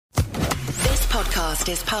podcast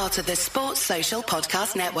is part of the Sports Social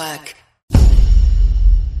Podcast Network.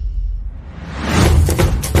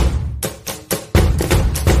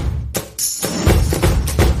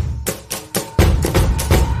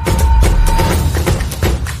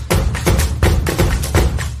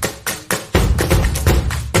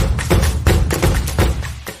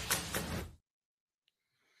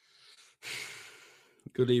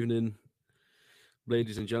 Good evening,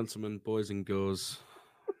 ladies and gentlemen, boys and girls.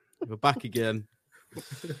 We're back again.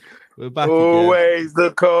 Always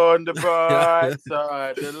look on the bright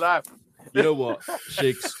side of life. You know what,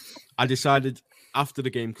 Shigs? I decided after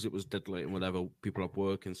the game, because it was dead late and whatever, people have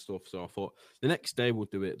work and stuff, so I thought the next day we'll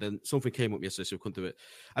do it. Then something came up yesterday, so we couldn't do it.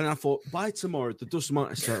 And I thought, by tomorrow, the dust might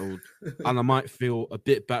have settled and I might feel a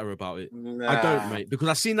bit better about it. Nah. I don't, mate, because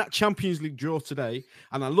I seen that Champions League draw today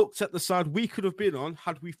and I looked at the side we could have been on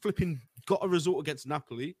had we flipping got a result against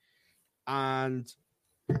Napoli, and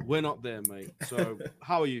we're not there, mate. So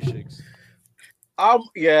how are you, Shigs? I'm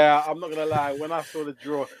not gonna lie. When I saw the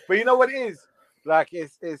draw, but you know what it is? Like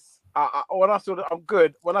when I saw I'm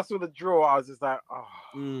good. When I saw the draw, I was just like, oh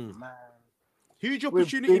man, huge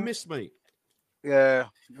opportunity missed, mate. Yeah,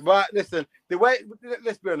 but listen,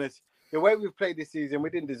 let's be honest, the way we've played this season,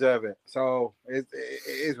 we didn't deserve it. So it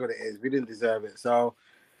is what it is. We didn't deserve it. So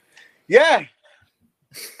yeah.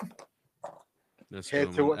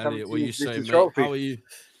 Elliot, what are you saying, mate? How are you?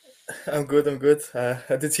 I'm good.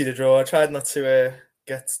 I did see the draw. I tried not to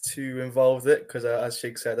get too involved with it because, as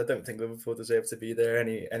Shig said, I don't think Liverpool deserve to be there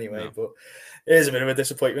anyway. No. But it is a bit of a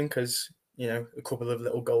disappointment because, you know, a couple of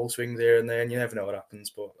little goal swings here and there, and you never know what happens.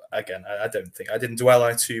 But again, I didn't dwell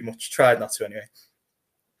on it too much. Tried not to anyway.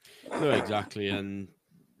 No, exactly. And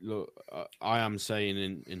look, I am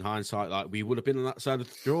saying in hindsight, like, we would have been on that side of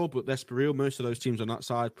the draw, but let's be real, most of those teams on that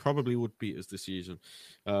side probably would beat us this season.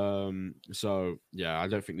 So yeah, I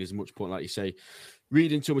don't think there's much point, like you say,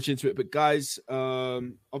 reading too much into it. But guys,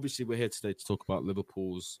 obviously we're here today to talk about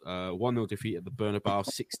Liverpool's 1-0 defeat at the Bernabeu,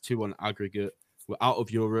 6-2 on aggregate. We're out of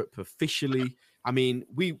Europe officially. I mean,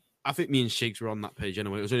 I think me and Shigs were on that page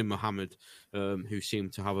anyway. It was only Mohammed who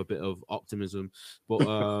seemed to have a bit of optimism. But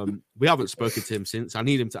we haven't spoken to him since. I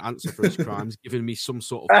need him to answer for his crimes, giving me some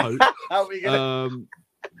sort of hope.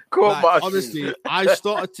 Honestly, I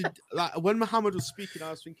started to... when Mohammed was speaking,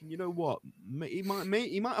 I was thinking, you know what? He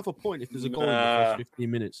might have a point if there's a goal in the first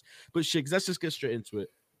 15 minutes. But Shigs, let's just get straight into it.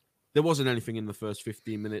 There wasn't anything in the first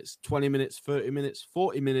 15 minutes, 20 minutes, 30 minutes,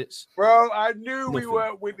 40 minutes. Bro, I knew we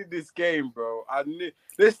weren't winning this game, bro. I knew.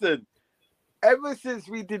 Listen, ever since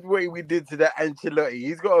we did what we did to that Ancelotti,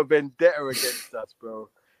 he's got a vendetta against us, bro.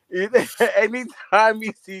 Anytime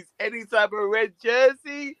he sees any type of red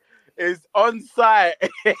jersey, is on site.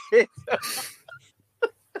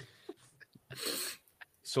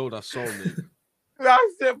 Sold our soul, mate.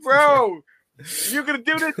 I said, bro, you're going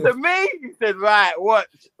to do this to me? He said, right, watch.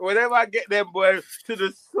 Whenever I get them boys to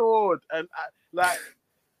the sword. And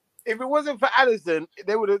if it wasn't for Alisson,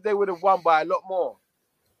 they would have won by a lot more.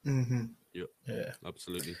 Mm-hmm. Yeah,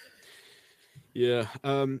 absolutely. Yeah,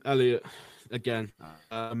 Elliot, again,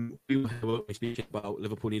 we were speaking about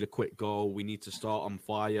Liverpool need a quick goal. We need to start on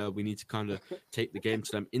fire. We need to kind of take the game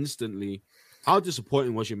to them instantly. How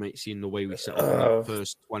disappointing was your mate seeing the way we set up in that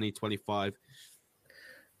first 20, 25?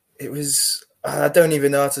 It was... I don't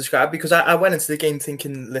even know how to describe, because I went into the game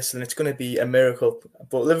thinking, listen, it's going to be a miracle.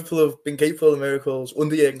 But Liverpool have been capable of miracles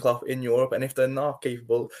under Jurgen Klopp in Europe, and if they're not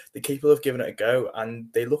capable, they're capable of giving it a go.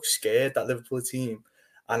 And they look scared, that Liverpool team.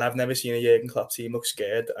 And I've never seen a Jurgen Klopp team look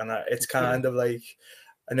scared. And it's kind of like,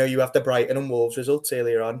 I know you have the Brighton and Wolves results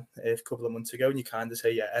earlier on a couple of months ago, and you kind of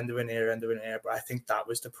say, yeah, end of an era. But I think that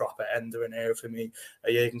was the proper end of an era for me.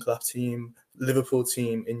 A Jurgen Klopp team, Liverpool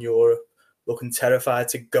team in Europe, looking terrified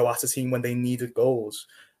to go at a team when they needed goals.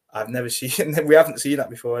 I've never seen... We haven't seen that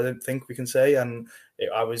before, I don't think we can say. And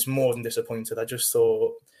I was more than disappointed. I just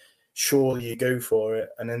thought, surely you go for it.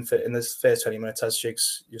 And then in this first 20 minutes, as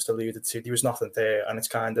Shigs just alluded to, there was nothing there. And it's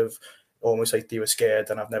kind of almost like they were scared.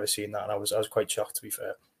 And I've never seen that. And I was quite shocked, to be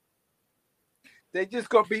fair. They just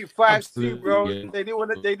got beat 5-2, bro. Yeah. They didn't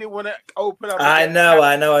want to open up. I know.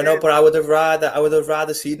 But I would have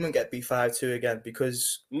rather seen them get beat 5-2 again,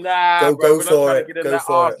 because go for it. Go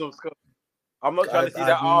for it. I'm not trying to see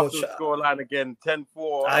that Arsenal scoreline again,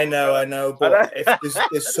 10-4. I know. But if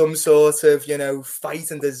there's some sort of,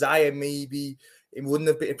 fight and desire, maybe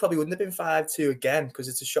it probably wouldn't have been 5-2 again, because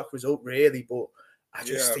it's a shock result, really. But I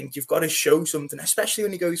just think you've got to show something, especially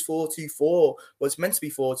when he goes 4-2-4. Well, it's meant to be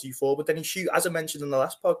 4-2-4, but then he as I mentioned in the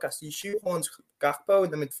last podcast, he shoehorns Gakpo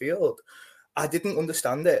in the midfield. I didn't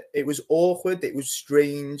understand it. It was awkward. It was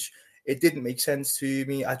strange. It didn't make sense to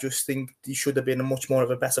me. I just think there should have been a much more of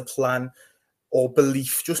a better plan. or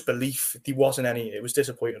belief, just belief. There wasn't any. It was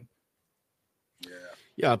disappointing.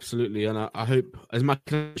 Yeah, absolutely. And I hope, as my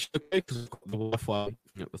connection okay, because I've got the Wi-Fi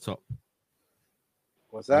at the top.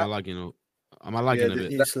 What's that? Am I lagging up? Am I lagging a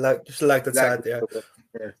bit? Just like the side there.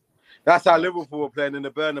 Yeah. That's how Liverpool were playing in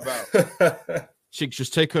the Bernabeu. Shigs,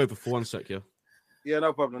 just take over for 1 sec, yeah? Yeah,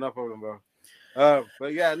 no problem, bro.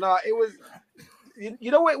 But yeah, no, it was.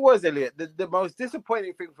 You know what it was, Elliot? The most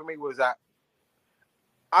disappointing thing for me was that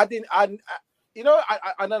I don't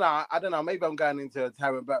know. Maybe I'm going into a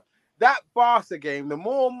tangent, but that Barca game, the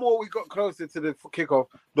more and more we got closer to the kickoff,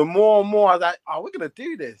 the more and more I was like, "Oh, we're gonna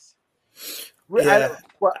do this." Yeah.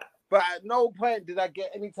 But at no point did I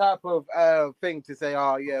get any type of thing to say,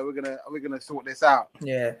 "Oh, yeah, we're gonna sort this out."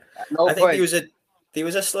 Yeah, at no I think point. there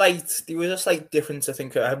was a slight difference. I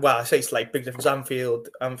think. Well, I say slight, big difference. Anfield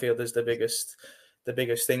is the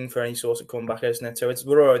biggest thing for any sort of comeback, isn't it? So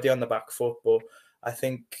we're already on the back foot, but I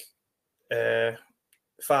think 5-2,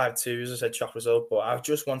 as I said, shock result, but I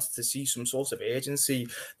just wanted to see some sort of agency.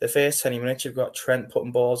 The first 20 minutes, you've got Trent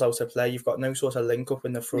putting balls out of play. You've got no sort of link up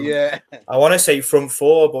in the front. Yeah. I want to say front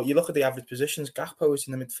four, but you look at the average positions. Gakpo is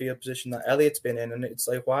in the midfield position that Elliott's been in, and it's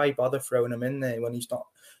like, why bother throwing him in there when he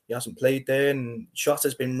hasn't played there? And Shot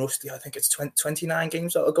has been rusty. I think it's 29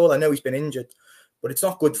 games out of goal. I know he's been injured, but it's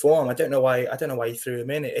not good form. I don't know why he threw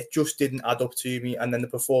him in. It just didn't add up to me. And then the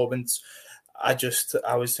performance, I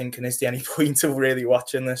was thinking, is there any point of really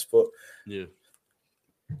watching this? But yeah,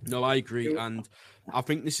 no, I agree, and I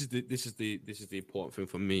think this is the important thing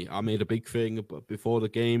for me. I made a big thing before the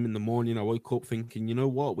game in the morning. I woke up thinking, you know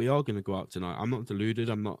what, we are going to go out tonight. I'm not deluded.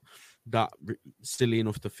 I'm not that silly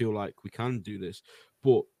enough to feel like we can do this.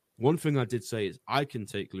 But one thing I did say is I can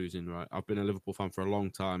take losing. Right, I've been a Liverpool fan for a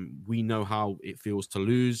long time. We know how it feels to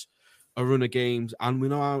lose a run of games, and we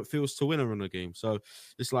know how it feels to win a run of games. So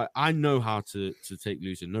it's like I know how to take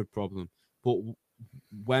losing, no problem. But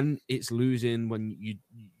when it's losing, when you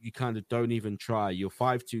kind of don't even try, you're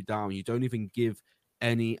 5-2 down, you don't even give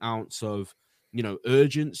any ounce of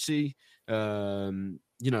urgency,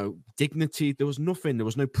 dignity. There was nothing. There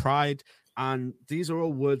was no pride. And these are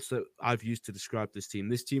all words that I've used to describe this team.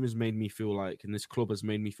 This team has made me feel like, and this club has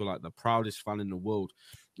made me feel like the proudest fan in the world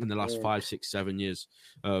in the last 5, 6, 7 years.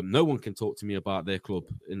 No one can talk to me about their club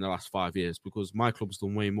in the last 5 years because my club's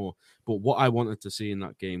done way more. But what I wanted to see in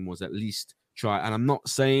that game was at least try. And I'm not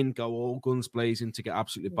saying go all guns blazing to get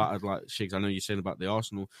absolutely battered like Shigs. I know you're saying about the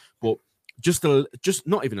Arsenal, but just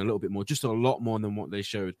not even a little bit more, just a lot more than what they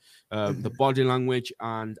showed. The body language,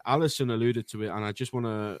 and Alisson alluded to it, and I just want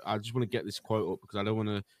to get this quote up because I don't want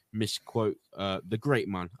to misquote the great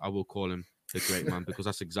man. I will call him the great man because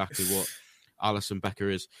that's exactly what Alisson Becker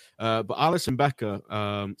is. But Alisson Becker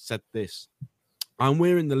said this: "I'm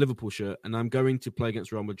wearing the Liverpool shirt and I'm going to play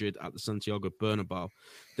against Real Madrid at the Santiago Bernabeu.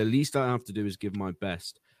 The least I have to do is give my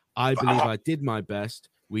best. I believe I did my best.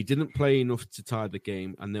 We didn't play enough to tie the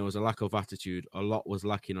game, and there was a lack of attitude. A lot was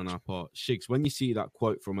lacking on our part." Shigs, when you see that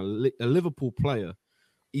quote from a Liverpool player,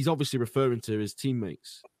 he's obviously referring to his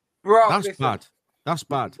teammates. Bro, that's bad. That's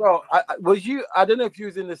bad. Bro, I don't know if you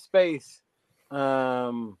was in the space. I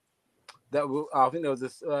think there was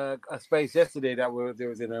a space yesterday that there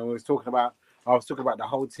was in, and I was talking about the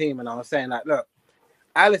whole team, and I was saying like, look,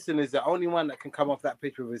 Alisson is the only one that can come off that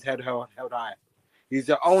pitch with his head held high. He's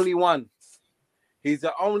the only one. He's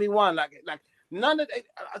the only one. Like none of it.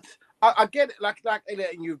 I get it. Like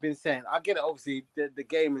Elliot and you've been saying, I get it. Obviously, the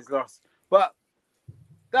game is lost, but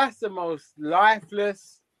that's the most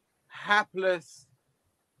lifeless, hapless.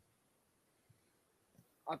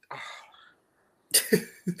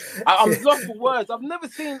 I'm lost for words. I've never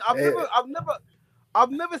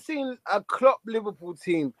seen a Klopp Liverpool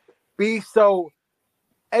team be so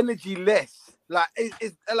energyless.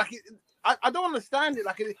 I don't understand it.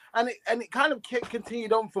 And it kind of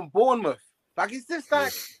continued on from Bournemouth. Like it's just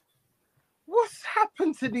like, what's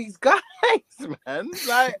happened to these guys, man?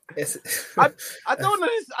 Like I don't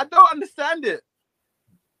understand it.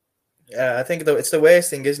 Yeah, I think though it's the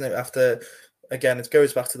worst thing, isn't it? After again, it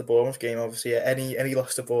goes back to the Bournemouth game. Obviously, any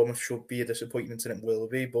loss to Bournemouth should be a disappointment, and it will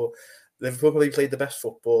be. But they've probably played the best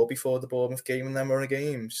football before the Bournemouth game and them run of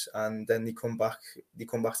games, and then they come back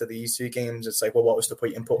to these two games. It's like, well, what was the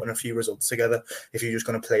point in putting a few results together if you're just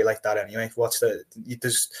going to play like that anyway? What's the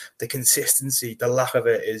consistency? The lack of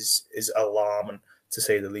it is alarming, to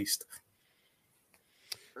say the least.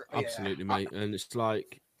 Absolutely, mate. And it's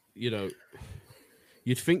like, you'd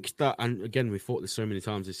think that, and again, we fought this so many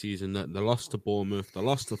times this season, that the loss to Bournemouth, the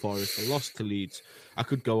loss to Forest, the loss to Leeds, I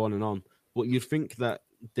could go on and on, but you'd think that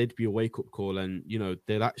there'd be a wake-up call and,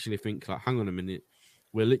 they'd actually think, like, hang on a minute,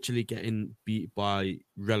 we're literally getting beat by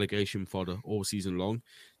relegation fodder all season long.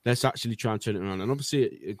 let's actually try and turn it around. And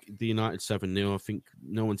obviously, the United 7-0, I think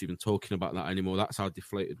no one's even talking about that anymore. That's how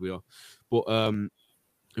deflated we are. But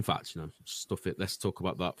in fact, stuff it. Let's talk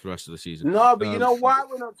about that for the rest of the season. No, but you know why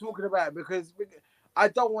we're not talking about it? Because I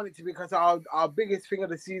don't want it to be because our biggest thing of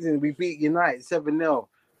the season, we beat United 7-0.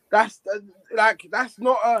 That's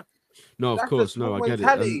not a... No, of course. No, I get it.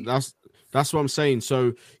 And that's what I'm saying.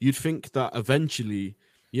 So you'd think that eventually,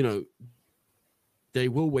 they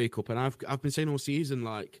will wake up. And I've been saying all season,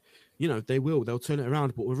 they'll turn it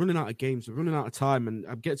around. But we're running out of games. We're running out of time. And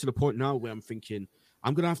I'm getting to the point now where I'm thinking,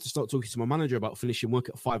 I'm going to have to start talking to my manager about finishing work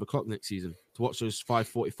at 5 o'clock next season to watch those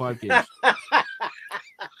 5:45 games.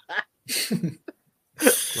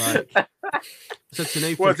 I said to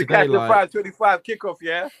Nathan today, the 5:25 kickoff,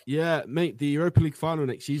 yeah? Yeah, mate, the Europa League final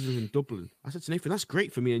next season is in Dublin. I said to Nathan, that's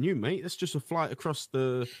great for me and you, mate. That's just a flight across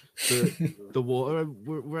the water.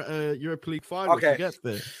 We're at a Europa League final to get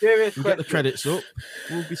there. Serious question. Get the credits up.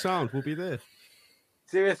 We'll be sound. We'll be there.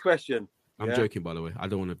 Serious question. I'm joking, by the way. I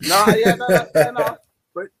don't want to be. No.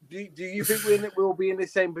 But do you think we'll be in the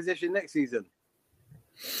same position next season?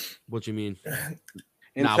 What do you mean?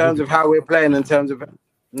 In terms of how we're playing, in terms of...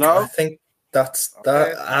 No? I think that's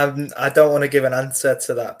that. I don't want to give an answer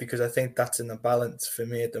to that because I think that's in the balance for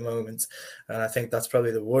me at the moment. And I think that's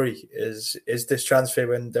probably the worry is this transfer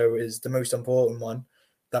window is the most important one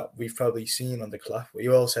that we've probably seen on the club. We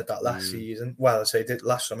all said that last season. Well, I say did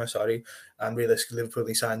last summer, sorry. And realistically, Liverpool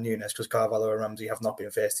only signed Nunes because Carvalho and Ramsey have not been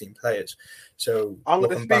first-team players. So I'm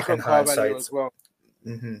going to speak on Carvalho as well.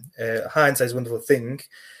 Hindsight is a wonderful thing,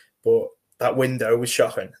 but that window was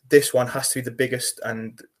shocking. This one has to be the biggest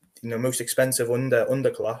and most expensive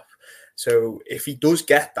under Klopp. So if he does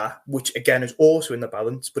get that, which again is also in the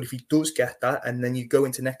balance, but if he does get that, and then you go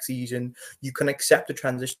into next season, you can accept the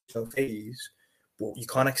transitional phase. But you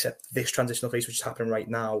can't accept this transitional phase which is happening right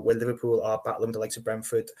now, where Liverpool are battling with the likes of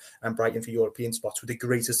Brentford and Brighton for European spots with the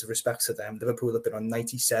greatest of respect to them. Liverpool have been on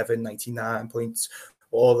 97, 99 points,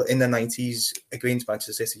 all in the 90s against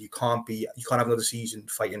Manchester City. You can't have another season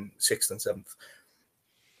fighting 6th and 7th.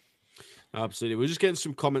 Absolutely. We're just getting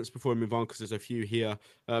some comments before we move on because there's a few here.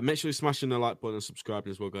 Make sure you're smashing the like button and subscribing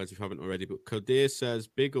as well, guys, if you haven't already. But Kadir says,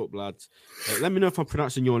 big up, lads. Let me know if I'm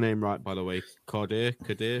pronouncing your name right, by the way. Kadir.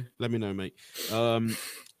 Let me know, mate.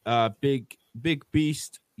 Big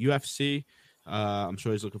Beast UFC. I'm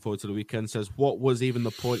sure he's looking forward to the weekend. Says, what was even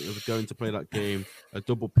the point of going to play that game? A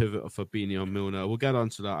double pivot of Fabinho and Milner. We'll get on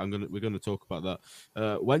to that. We're gonna talk about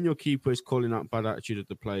that. When your keeper is calling out bad attitude of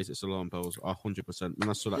the players, it's alarm bells. 100%. When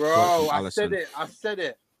I saw that, bro, I said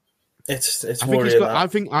it. It's I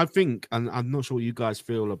think, and I'm not sure what you guys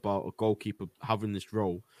feel about a goalkeeper having this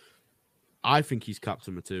role. I think he's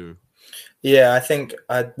captain material. Yeah, I think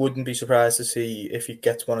I wouldn't be surprised to see if he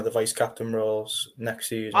gets one of the vice captain roles next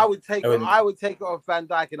season. I would take it off Van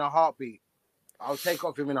Dijk in a heartbeat. I would take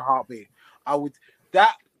off him in a heartbeat.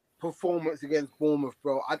 That performance against Bournemouth,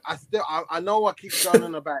 bro. I know I keep going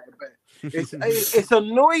on about it, but it's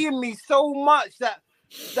annoying me so much that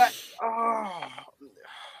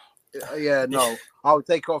no. I would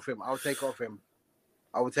take off him.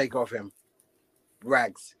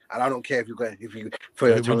 Rags, and I don't care if you're going.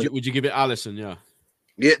 Would you give it Alisson? Yeah,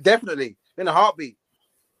 definitely in a heartbeat.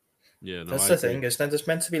 Yeah, that's the thing. There's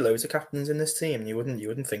meant to be loads of captains in this team. You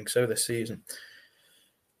wouldn't think so this season.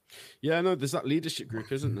 Yeah, no, there's that leadership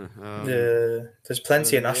group, isn't there? There's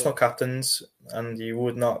plenty of national captains, and you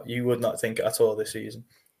would not think it at all this season.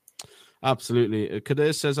 Absolutely.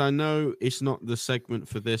 Kadir says, I know it's not the segment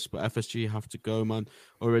for this, but FSG have to go, man.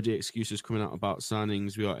 Already excuses coming out about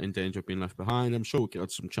signings. We are in danger of being left behind. I'm sure we'll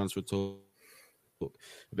get some transfer talk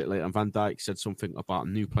a bit later. And Van Dijk said something about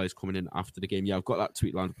new players coming in after the game. Yeah, I've got that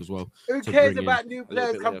tweet lined up as well. Who cares about new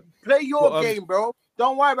players? Play your game, bro.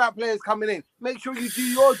 Don't worry about players coming in. Make sure you do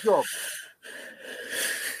your job.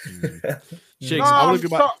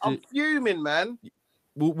 I'm fuming, man.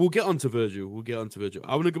 We'll get on to Virgil.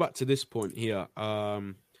 I want to go back to this point here.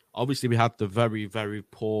 Obviously, we had the very, very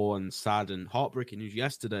poor and sad and heartbreaking news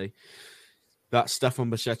yesterday that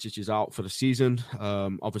Stefan Bajcetic is out for the season.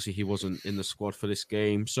 Obviously, he wasn't in the squad for this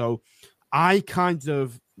game. So I kind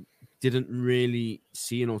of didn't really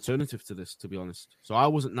see an alternative to this, to be honest. So I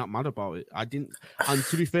wasn't that mad about it. I didn't. And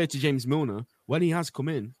to be fair to James Milner, when he has come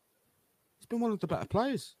in, he's been one of the better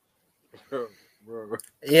players.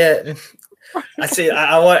 Yeah, I see.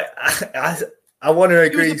 I want to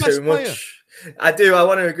agree so much. I do. I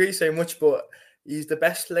want to agree so much, but he's the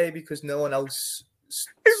best player because no one else. He's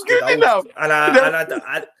good enough. And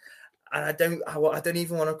I don't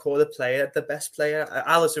even want to call the player the best player.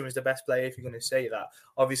 Alisson was the best player if you're going to say that.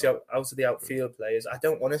 Obviously, out of the outfield players, I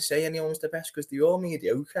don't want to say anyone was the best because they're all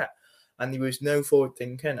mediocre. and there was no forward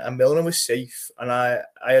thinking. And Milner was safe, and I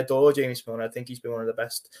adore James Milner. I think he's been one of the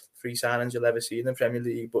best free signings you'll ever see in the Premier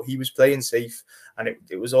League. But he was playing safe, and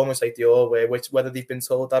it was almost like the old way, which whether they've been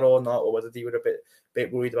told that or not, or whether they were a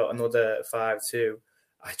bit worried about another 5-2.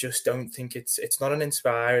 I just don't think it's not an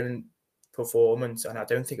inspiring performance, and I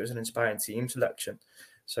don't think it was an inspiring team selection.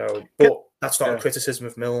 So, but that's not a criticism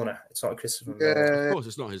of Milner. It's not a criticism of Milner. Of course,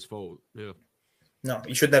 it's not his fault. Yeah. No,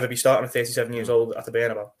 he should never be starting at 37 years old at the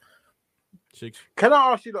Bernabeu. Can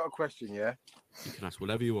I ask you a question? Yeah. You can ask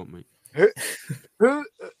whatever you want, mate. Who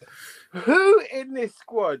in this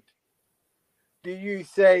squad do you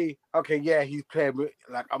say, okay, yeah, he's playing,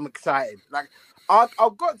 like, I'm excited. Like,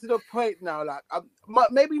 I've got to the point now, like,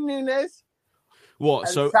 maybe Nunes. What?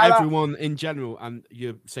 So Salah, everyone in general, and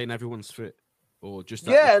you're saying everyone's fit? Or just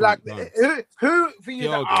like, who for you?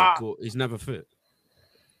 Thiago, he's never fit.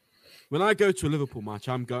 When I go to a Liverpool match,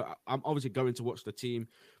 I'm obviously going to watch the team,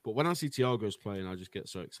 but when I see Thiago's playing, I just get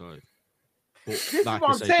so excited. But this like is what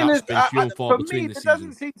I I'm say, saying. that's been few and far for between me, this it season.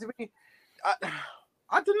 doesn't seem to be.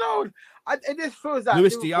 I don't know. It just feels like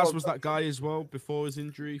Luis Diaz was that guy as well before his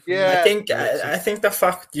injury. Yeah, I think the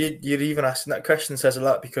fact you're even asking that question says a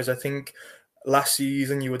lot, because I think last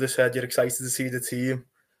season you would have said you're excited to see the team.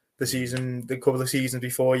 The couple of seasons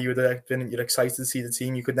before, you would have been you're excited to see the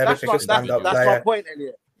team. You could never pick a standout player. That's my point,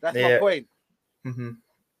 Elliot. That's my point. Mm-hmm.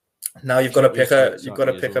 Now you've got to pick a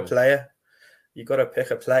player. You've got to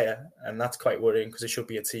pick a player, and that's quite worrying because it should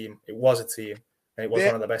be a team. It was a team, and it was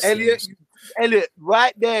one of the best teams. Elliot,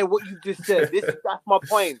 right there, what you just said. That's my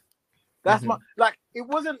point. That's my It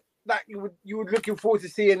wasn't like you were looking forward to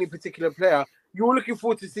see any particular player. You were looking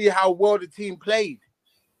forward to see how well the team played.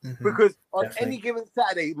 Mm-hmm. Because on any given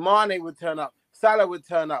Saturday, Mane would turn up, Salah would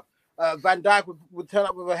turn up, Van Dijk would turn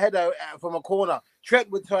up with a header from a corner, Trent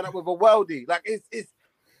would turn up with a worldie. Like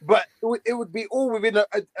but it would be all within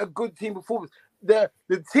a good team performance. The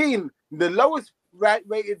team, the lowest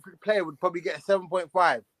rated player would probably get a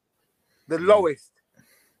 7.5, the lowest.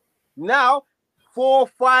 Now 4,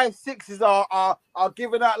 5, 6s are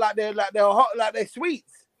given out like they're hot, like they're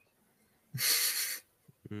sweets.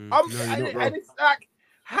 And it's like,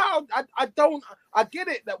 how I get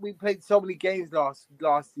it that we played so many games last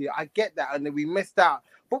year. I get that, and then we missed out,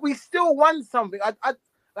 but we still won something. I'm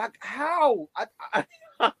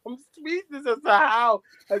speechless as to how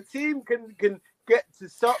a team can get to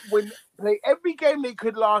play every game they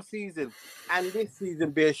could last season, and this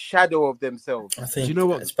season be a shadow of themselves. I think. Do you know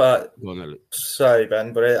what? It's part. Sorry,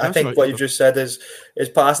 Ben, but I think what you just said is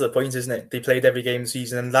part of the point, isn't it? They played every game this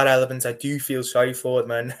season, and that element I do feel sorry for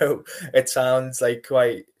them. I know it sounds like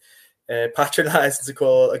quite patronising to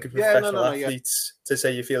call like a professional athletes to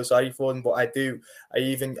say you feel sorry for them, but I do.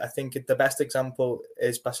 I think the best example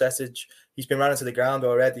is Basetic. He's been run into the ground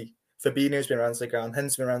already. Fabinho's been run to the ground.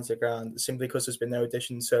 Henderson's been run to the ground simply because there's been no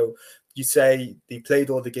addition. So you say they played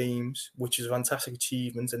all the games, which is a fantastic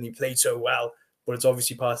achievement, and they played so well, but it's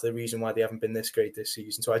obviously part of the reason why they haven't been this great this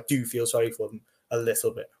season. So I do feel sorry for them a little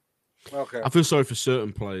bit. Okay. I feel sorry for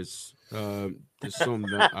certain players. There's some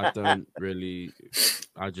that I don't really.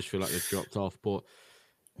 I just feel like they've dropped off. But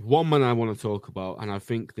one man I want to talk about, and I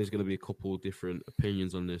think there's going to be a couple of different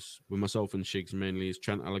opinions on this, with myself and Shigs mainly, is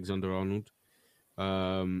Trent Alexander-Arnold.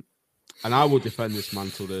 And I will defend this man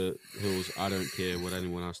till the hills. I don't care what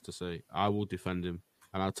anyone has to say. I will defend him.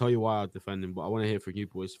 And I'll tell you why I defend him. But I want to hear from you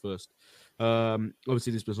boys first.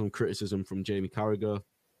 Obviously, there's been some criticism from Jamie Carragher,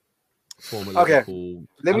 former Liverpool,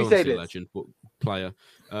 let me say this, legend, but player.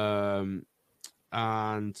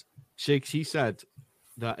 And Shakes, he said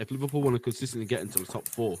that if Liverpool want to consistently get into the top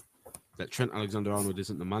 4, that Trent Alexander-Arnold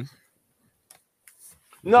isn't the man.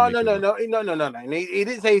 No. He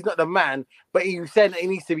didn't say he's not the man, but he said that he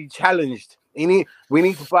needs to be challenged. We need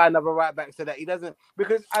to find another right back so that he doesn't,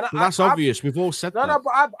 because that's obvious. We've all said that. No,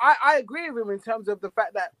 but I agree with him in terms of the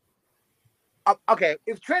fact that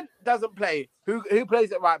if Trent doesn't play, who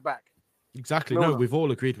plays at right back? Exactly. No, we've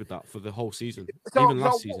all agreed with that for the whole season, even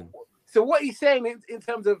last season. So what he's saying in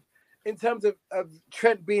terms of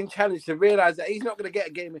Trent being challenged to realise that he's not going to get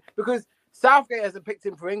a game in, because Southgate hasn't picked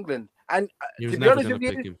him for England, and to be honest with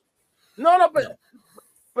you,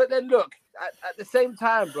 but then look, at the same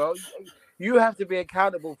time, bro, you have to be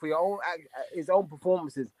accountable for his own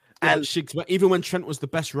performances. And even when Trent was the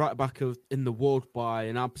best right back in the world by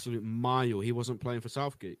an absolute mile, he wasn't playing for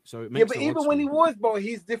Southgate. So it makes but even when he was, bro,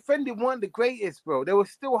 his defending weren't the greatest, bro. There were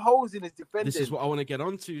still holes in his defending. This is what I want to get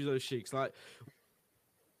onto, those Sheiks. Like,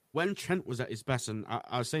 when Trent was at his best, and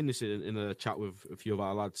I was saying this in a chat with a few of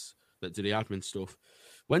our lads that do the admin stuff.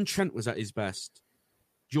 When Trent was at his best,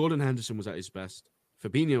 Jordan Henderson was at his best,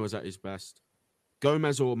 Fabinho was at his best,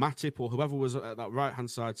 Gomez or Matip or whoever was at that right-hand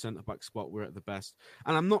side centre-back spot were at the best.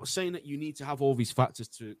 And I'm not saying that you need to have all these factors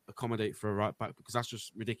to accommodate for a right-back, because that's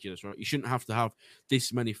just ridiculous, right? You shouldn't have to have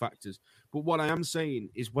this many factors. But what I am saying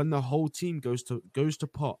is when the whole team goes to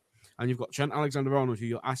pot, and you've got Trent Alexander-Arnold, who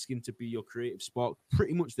you're asking to be your creative spark,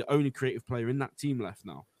 pretty much the only creative player in that team left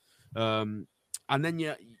now. And then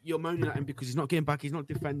you're moaning at him because he's not getting back, he's not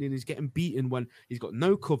defending, he's getting beaten when he's got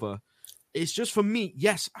no cover. It's just, for me,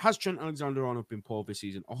 yes, has Trent Alexander-Arnold been poor this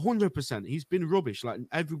season? 100%. He's been rubbish. Like,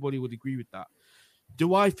 everybody would agree with that.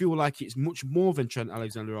 Do I feel like it's much more than Trent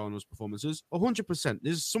Alexander-Arnold's performances? 100%.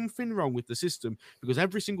 There's something wrong with the system, because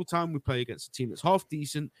every single time we play against a team that's half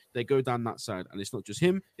decent, they go down that side. And it's not just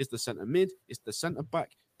him. It's the centre mid. It's the centre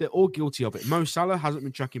back. They're all guilty of it. Mo Salah hasn't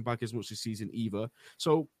been tracking back as much this season either.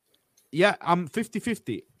 So, yeah, I'm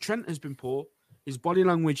 50-50. Trent has been poor. His body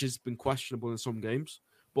language has been questionable in some games.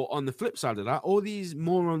 But on the flip side of that, all these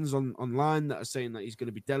morons online that are saying that he's going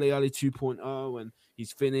to be Dele Alli 2.0 and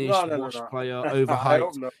he's finished, washed player,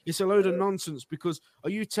 overhyped. It's a load of nonsense, because are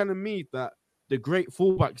you telling me that the great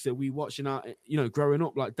fullbacks that we watching out, growing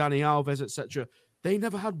up, like Dani Alves, etc., they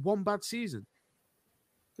never had one bad season?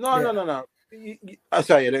 No.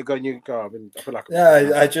 Sorry, go on, you go. I feel like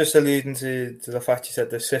I just alluding to the fact you said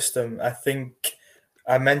the system. I think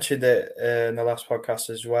I mentioned it in the last podcast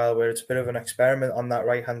as well, where it's a bit of an experiment on that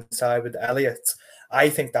right-hand side with Elliott. I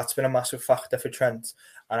think that's been a massive factor for Trent,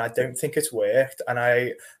 and I don't think it's worked. And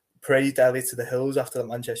I praised Elliott to the hills after the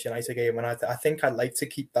Manchester United game, and I think I'd like to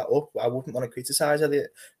keep that up. I wouldn't want to criticise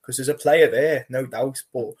Elliott, because there's a player there, no doubt,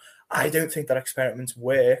 but I don't think that experiment's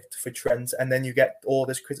worked for Trent. And then you get all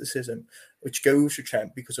this criticism, which goes for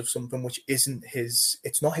Trent because of something which isn't his.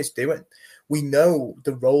 It's not his doing. We know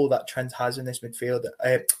the role that Trent has in this midfield,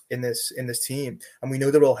 in this team, and we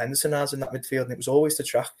know the role Henderson has in that midfield. And it was always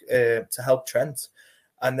to help Trent.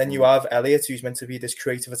 And then you have Elliott, who's meant to be this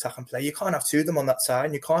creative attacking player. You can't have two of them on that side,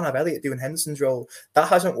 and you can't have Elliott doing Henderson's role. That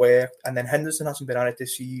hasn't worked. And then Henderson hasn't been at it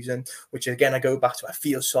this season, which again, I go back to, I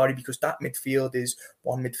feel sorry, because that midfield is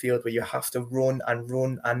one midfield where you have to run and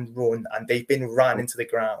run and run, and they've been ran into the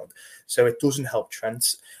ground. So it doesn't help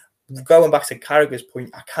Trent. Going back to Carragher's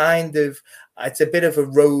point, it's a bit of a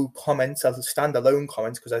rogue comment, as a standalone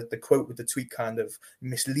comment, because the quote with the tweet kind of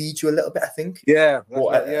misleads you a little bit, I think. Yeah.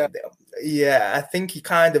 I think he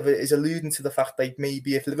kind of is alluding to the fact that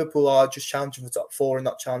maybe if Liverpool are just challenging for top four and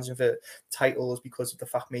not challenging for titles because of the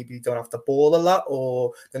fact maybe they don't have the ball a lot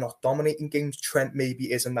or they're not dominating games, Trent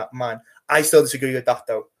maybe isn't that man. I still disagree with that,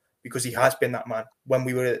 though, because he has been that man. When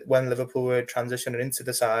Liverpool were transitioning into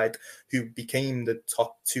the side who became the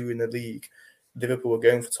top two in the league, Liverpool were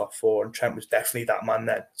going for top four, and Trent was definitely that man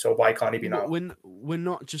then. So why can't he be now? We're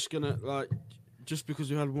not just gonna, like, just because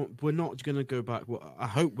we had one, we're not gonna go back. Well, I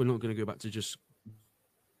hope we're not gonna go back to just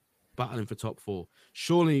battling for top four.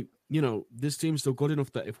 Surely, this team's still good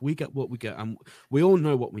enough that if we get what we get, and we all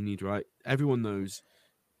know what we need, right? Everyone knows.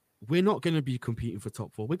 We're not going to be competing for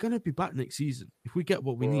top four. We're going to be back next season if we get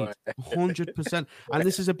what we need, 100%. And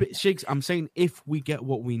this is a bit shakes. I'm saying if we get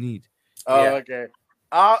what we need. Okay.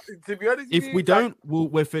 To be honest, if we don't,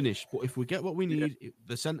 we're finished. But if we get what we need,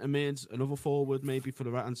 the centre mids, another forward maybe for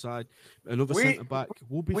the right hand side, another centre back,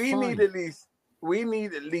 we'll be fine. We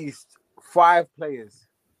need at least 5 players.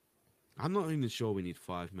 I'm not even sure we need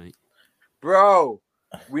 5, mate. Bro,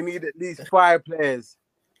 we need at least 5 players,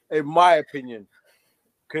 in my opinion.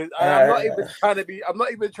 Because I'm not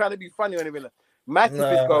even trying to be funny or anything.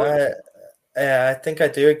 Matip is going. I think I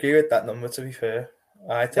do agree with that number. To be fair,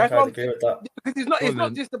 I think I agree with that. Because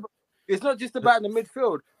it's not just about the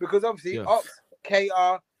midfield. Because obviously, Ox,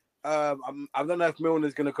 KR, I don't know if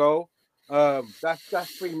Milner's gonna go. That's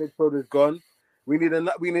 3 midfielders gone. We need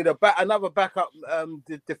another backup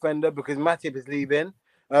defender because Matip is leaving.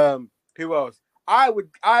 Who else? I would.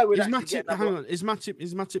 Is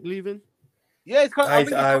Matip leaving? Yeah,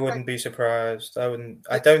 I wouldn't be surprised.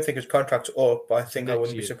 I don't think his contract's up, but I think I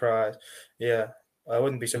wouldn't be surprised. Yeah, I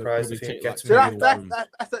wouldn't be surprised if he gets. So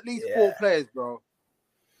that's at least 4 players, bro.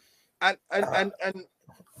 And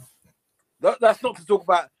that's not to talk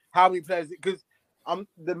about how many players, because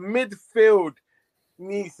the midfield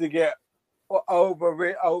needs to get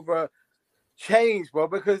over changed, bro.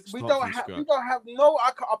 Because we don't have no,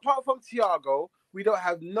 apart from Thiago. We don't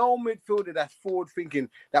have no midfielder that's forward thinking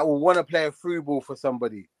that will want to play a through ball for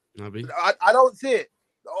somebody. Naby. I don't see it.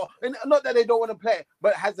 And not that they don't want to play it,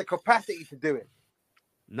 but has the capacity to do it.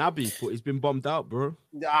 Naby, but he's been bombed out, bro.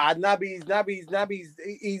 Naby's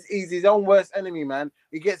he's his own worst enemy, man.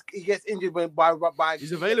 He gets injured by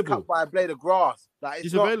he's available cut by a blade of grass.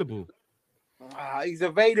 He's available. He's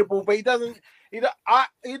available, but he doesn't.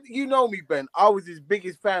 You know me, Ben. I was his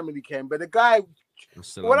biggest fan when he came, but the guy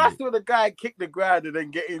when I saw the guy kick the ground and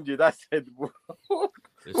then get injured, I said,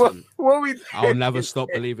 Listen, what are we doing? I'll never stop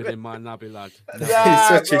believing in my Naby lad.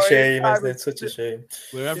 It's such a shame, isn't it? Such a shame.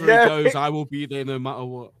 Wherever he goes, I will be there no matter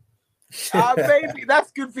what. Maybe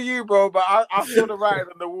that's good for you, bro. But I saw the writing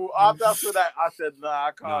on the wall. After I saw that, I said, nah,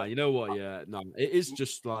 I can't. Nah, you know what? Yeah, no, it is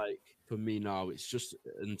just like for me now. It's just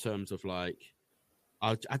in terms of like,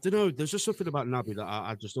 I don't know. There's just something about Naby that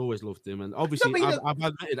I just always loved him, and obviously I've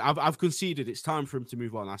admitted I've conceded it's time for him to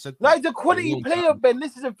move on. I said, no, he's a quality player, Ben.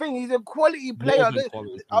 This is the thing. He's a quality player.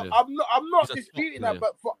 I'm not disputing that,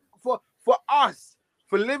 but for us,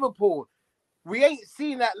 for Liverpool, we ain't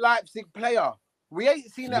seen that Leipzig player. We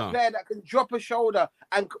ain't seen that player that can drop a shoulder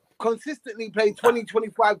and consistently play 20,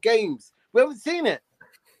 25 games. We haven't seen it.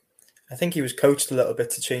 I think he was coached a little bit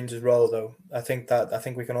to change his role, though. I think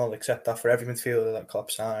we can all accept that for every midfielder that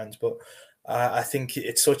Klopp signs. But I think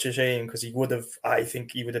it's such a shame because I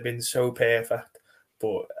think he would have been so perfect.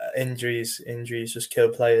 But injuries just kill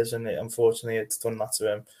players, and unfortunately, it's done that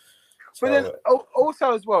to him. So, but then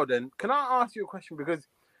also as well, then can I ask you a question? Because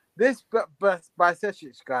this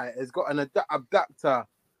Bajcetic guy has got an abductor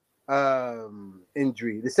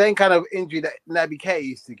injury, the same kind of injury that Naby Keita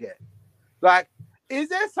used to get. Like, is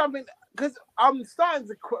there something? Because I'm starting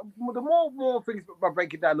to, the more things I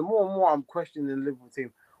break it down, the more and more I'm questioning the Liverpool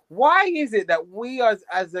team. Why is it that we as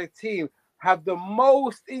a team have the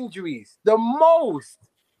most injuries? The most.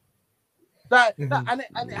 And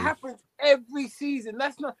it happens every season.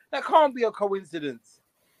 That can't be a coincidence.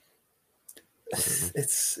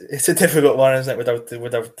 It's a difficult one, isn't it?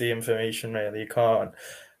 Without the information, really, you can't.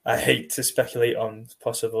 I hate to speculate on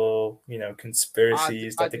possible,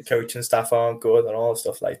 conspiracies that the coaching staff aren't good and all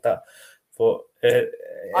stuff like that. But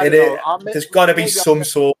there's got to be some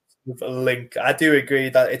sort of link. I do agree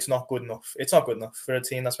that it's not good enough. It's not good enough for a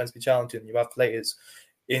team that's meant to be challenging. You have players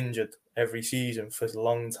injured every season for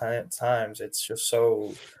long times. It's just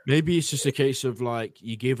so. Maybe it's just a case of like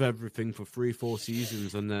you give everything for 3-4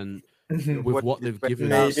 seasons and then with what they've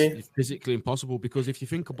given us, it's physically impossible. Because if you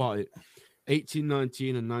think about it,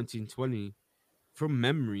 18-19 and 19-20, from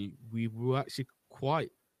memory, we were actually quite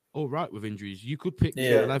all right with injuries. You could pick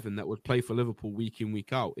the 11 that would play for Liverpool week in,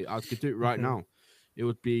 week out. I could do it right now. It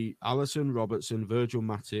would be Alisson, Robertson, Virgil,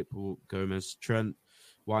 Matip, or Gomez, Trent,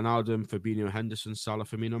 Wijnaldum, Fabinho, Henderson, Salah,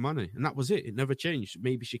 Firmino, Mane. And that was it. It never changed.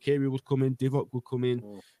 Maybe Shaqiri would come in, Divock would come in,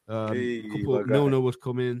 Milner would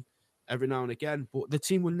come in every now and again. But the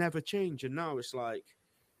team will never change. And now it's like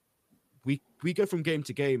we go from game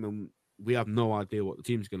to game and we have no idea what the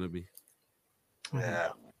team's going to be.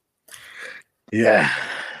 Yeah.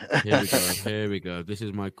 Here we go. This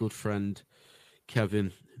is my good friend,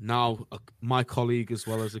 Kevin. Now, my colleague as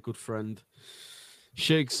well as a good friend.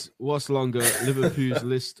 Shigs, what's longer, Liverpool's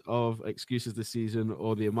list of excuses this season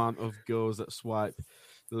or the amount of girls that swipe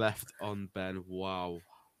left on Ben? Wow.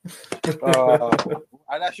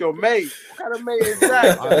 And that's your mate. What kind of mate is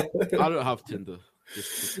that? I don't have Tinder,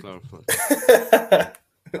 just to clarify.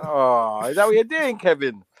 Oh, is that what you're doing,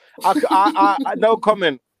 Kevin? I no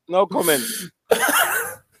comment. No comment.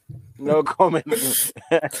 No comment.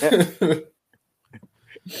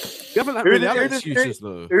 You haven't really had excuses,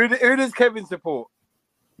 though. Who does Kevin support?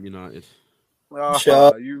 United.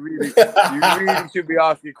 Oh, you really should be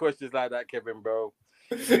asking questions like that, Kevin, bro.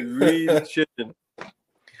 You really shouldn't.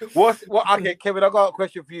 Okay, Kevin, I got a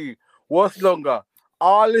question for you. What's longer?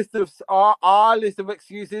 Our list of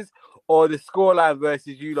excuses or the scoreline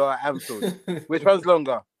versus you lot at Anfield? Which one's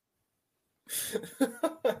longer?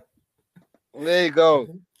 There you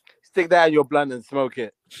go. Stick that in your blunt and smoke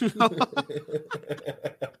it.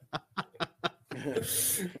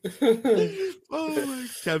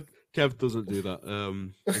 Kev doesn't do that.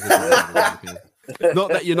 Not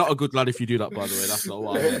that you're not a good lad if you do that, by the way. That's not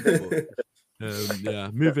what I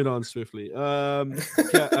meant. Moving on swiftly.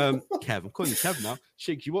 Kev, I'm calling you Kev now.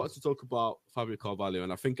 Shig, you wanted to talk about Fabio Carvalho,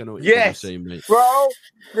 and I think I know what you're saying, mate. Bro,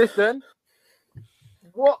 listen.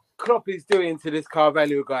 What Klopp is doing to this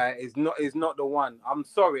Carvalho guy is not the one. I'm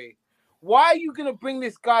sorry. Why are you gonna bring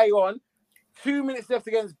this guy on 2 minutes left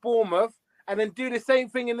against Bournemouth and then do the same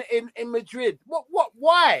thing in Madrid? What?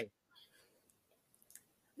 Why?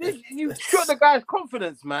 You shot the guy's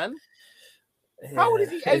confidence, man. How old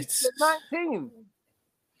is he? 19.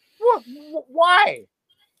 What? Why?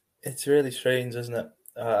 It's really strange, isn't it?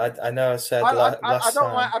 I know I said last time. I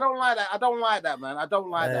don't like that. I don't like that, man. I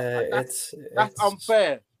don't like that. That's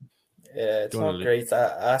unfair. Yeah, it's not great.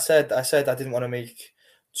 I said I didn't want to make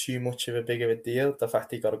too much of a big of a deal. The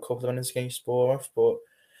fact he got a couple of minutes against Bournemouth,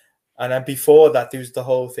 and then before that, there was the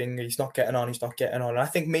whole thing. He's not getting on. And I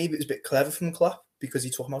think maybe it was a bit clever from Klopp because he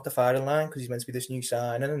took him out the firing line because he's meant to be this new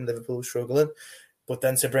signing and Liverpool struggling. but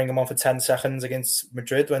then to bring him on for 10 seconds against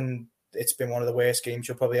Madrid when it's been one of the worst games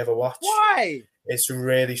you'll probably ever watch. Why? It's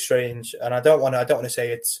really strange, and I don't want to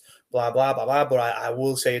say it's blah blah blah blah, but I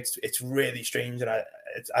will say it's really strange, and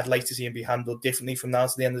I'd like to see him be handled differently from now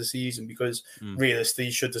to the end of the season, because realistically,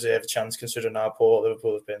 he should deserve a chance considering how poor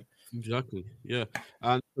Liverpool have been. Exactly, yeah.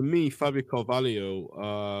 And for me, Fabio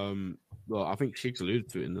Carvalho, well, I think Shiggs alluded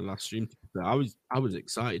to it in the last stream. I was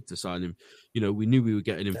excited to sign him. You know, we knew we were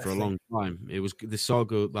getting him for a long time. It was this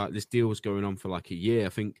saga, like this deal was going on for like a year. I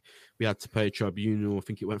think we had to pay a tribunal. I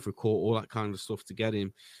think it went through court, all that kind of stuff to get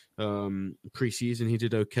him. Pre-season, he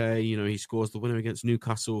did okay. You know, he scores the winner against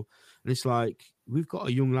Newcastle, and it's like we've got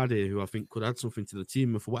a young lad here who I think could add something to the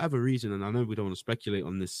team. And for whatever reason, and I know we don't want to speculate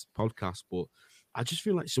on this podcast, but I just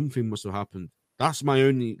feel like something must have happened. That's my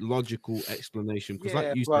only logical explanation. Because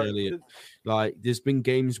like you said earlier, like there's been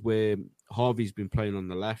games where Harvey's been playing on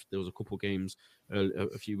the left. There was a couple of games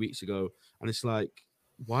a few weeks ago, and it's like,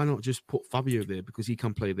 why not just put Fabio there? Because he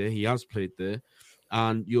can play there. He has played there.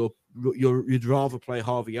 And you'd rather play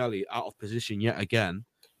Harvey Elliott out of position yet again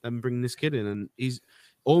than bring this kid in. And he's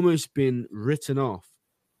almost been written off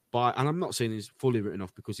by, and I'm not saying he's fully written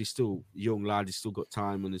off because he's still a young lad. He's still got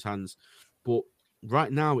time on his hands. But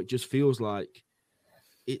right now, it just feels like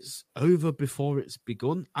it's over before it's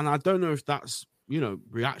begun. And I don't know if that's,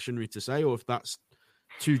 reactionary to say or if that's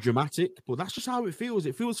too dramatic, but that's just how it feels.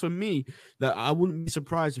 It feels for me that I wouldn't be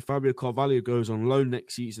surprised if Fabio Carvalho goes on loan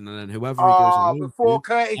next season and then whoever he goes on loan before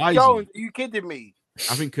Curtis Jones. Are you kidding me?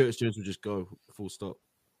 I think Curtis Jones will just go full stop.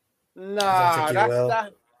 Nah,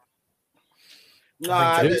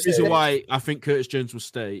 that's the reason why I think Curtis Jones will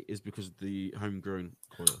stay is because of the homegrown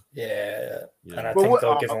player. Yeah. And I think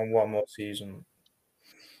they'll give him one more season,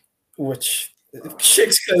 which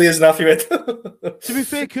Shiggs clearly isn't happy with. To be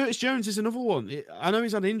fair, Curtis Jones is another one. I know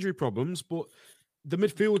he's had injury problems, but the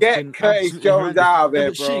midfield's been Curtis Jones out of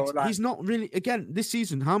there, bro. Shiggs, he's not really. Again, this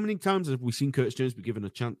season, how many times have we seen Curtis Jones be given a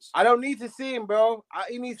chance? I don't need to see him, bro.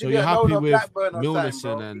 He needs to so be you're happy alone with Blackburn or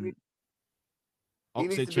Milnerson and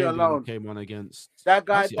Oxlade-Chamberlain came on against that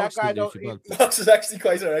guy. Actually, that guy don't. Ox is actually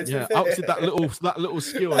quite alright. Yeah, Oxlade, that little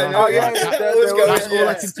skill. That's all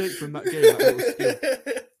I can take from that game. That little skill.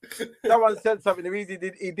 Someone said something. The reason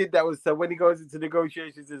he did that was so when he goes into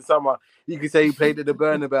negotiations in summer, you could say he played at the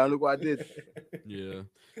Bernabeu. Look what I did. Yeah,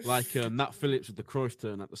 like Nat Phillips with the Cruyff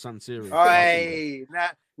turn at the San Siro. Hey,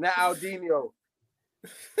 Nat Aldinho.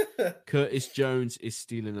 Curtis Jones is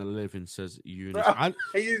stealing a living, says Eunice.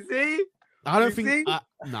 You see? I don't think.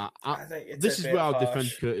 This is where I'll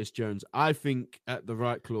defend Curtis Jones. I think at the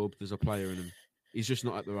right club, there's a player in him. He's just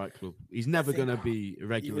not at the right club. He's never going to be a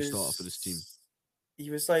regular starter for this team. He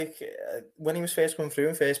was like, when he was first coming through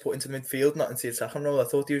and first put into the midfield, not into the attacking role, I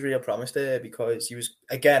thought he was real promised there because he was,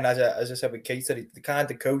 again, as I said with Kate, the kind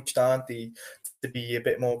of coach, aren't they, to be a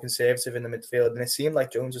bit more conservative in the midfield. And it seemed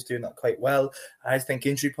like Jones was doing that quite well. I think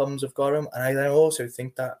injury problems have got him. And I also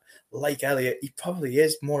think that, like Elliott, he probably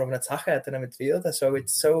is more of an attacker than a midfielder.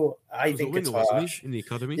 So I think it's harsh. In the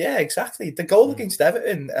academy. Yeah, exactly. The goal against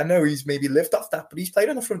Everton, I know he's maybe lived off that, but he's played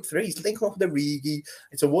on the front three. He's linking up with Origi.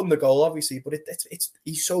 It's a wonder goal, obviously, but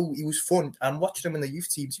he was fun. And watching him in the youth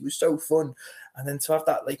teams, he was so fun. And then to have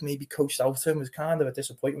that like maybe coached out of him was kind of a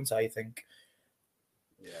disappointment, I think.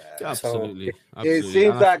 Yeah, absolutely.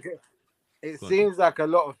 It seems like a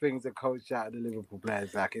lot of things are coached out of the Liverpool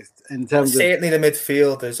players. Like it's in terms certainly the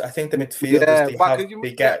midfielders. I think the midfielders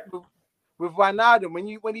they get with Wijnaldum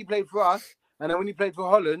when he played for us and then when he played for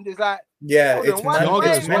Holland, it's like it's Thiago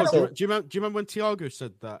as well. Do you remember when Thiago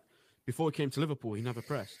said that before he came to Liverpool he never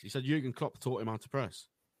pressed? He said Jurgen Klopp taught him how to press.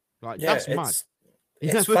 That's mad.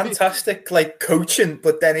 It's fantastic, like coaching,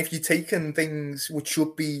 but then if you're taking things which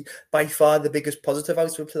should be by far the biggest positive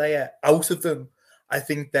out of a player out of them, I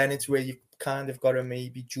think then it's where you kind of got to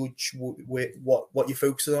maybe judge what you're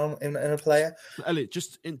focusing on in a player. Elliot,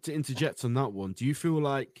 just to interject on that one, do you feel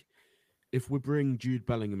like if we bring Jude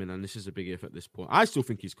Bellingham in, and this is a big if at this point, I still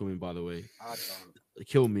think he's coming, by the way. I don't.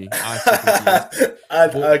 Kill me. I still think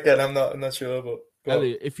he is. Again, I'm not sure, but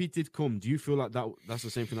Elliot, if he did come, do you feel like that's the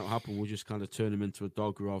same thing that will happen? We'll just kind of turn him into a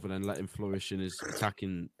dog rather than let him flourish in his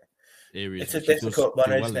attacking areas. It's a difficult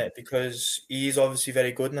one, isn't it? Because he's obviously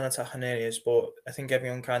very good in attacking areas, but I think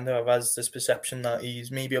everyone kind of has this perception that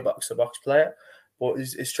he's maybe a box-to-box player, but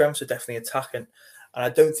his strengths are definitely attacking. And I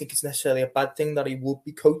don't think it's necessarily a bad thing that he would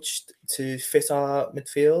be coached to fit our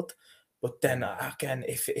midfield. But then again,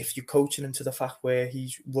 if you're coaching him to the fact where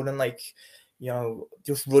he's running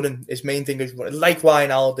just running, his main thing is running, like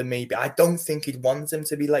Wijnaldum maybe. I don't think he'd want him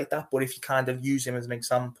to be like that, but if you kind of use him as an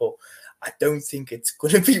example, I don't think it's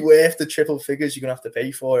going to be worth the triple figures you're going to have to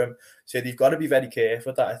pay for him. So you've got to be very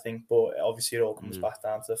careful with that, I think. But obviously, it all comes back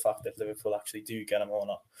down to the fact that Liverpool actually do get him or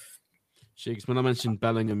not. Shiggs, when I mentioned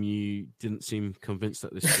Bellingham, you didn't seem convinced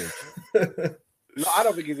at this stage. No, I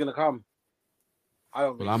don't think he's going to come.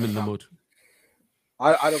 I'm in the mud.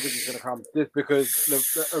 I don't think he's going to come just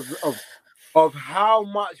because of how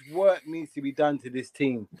much work needs to be done to this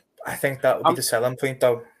team. I think that would be the selling point,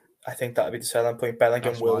 though. I think that would be the selling point.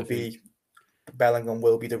 Bellingham will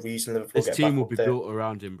be the reason Liverpool this team will be built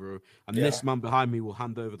around him, bro. And this man behind me will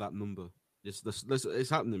hand over that number. It's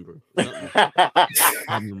happening, bro. It's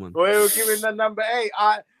happening. We're giving that number 8.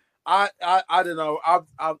 I don't know.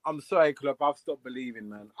 I'm sorry, Klopp. I've stopped believing,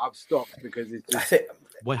 man. I've stopped because it's just.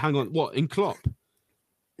 Wait, hang on. What in Klopp?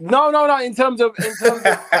 No. In terms of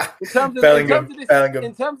Bellingham.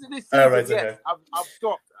 In terms of this season, right, yes, I've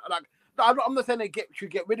stopped. Like, I'm not saying they should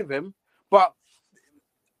get rid of him, but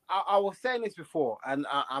I was saying this before, and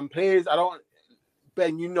I'm pleased. I don't.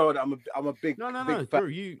 Ben, you know that I'm a big big fan. Bro,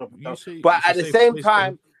 you see, but at the same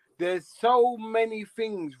time, there's so many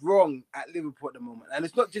things wrong at Liverpool at the moment, and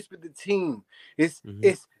it's not just with the team. It's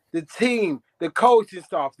the team, the coaching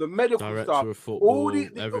staff, the medical Director staff, of football,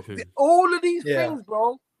 everything. All of these things,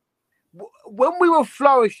 bro. When we were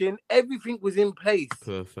flourishing, everything was in place.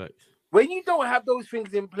 Perfect. When you don't have those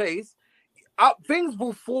things in place, things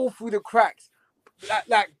will fall through the cracks.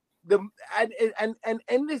 And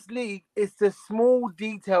in this league, it's the small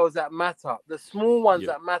details that matter, the small ones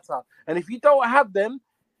that matter. And if you don't have them,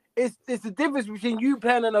 it's the difference between you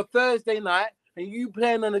playing on a Thursday night and you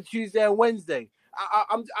playing on a Tuesday and Wednesday.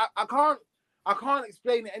 I can't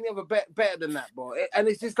explain it any other better than that, bro. And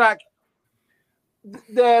it's just like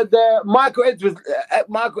the Michael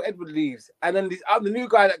Edwards leaves, and then the new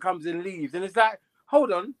guy that comes in leaves, and it's like,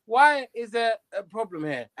 hold on, why is there a problem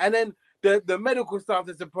here? And then the medical staff,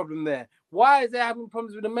 there's a problem there. Why is there having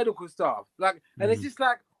problems with the medical staff? Like, and it's just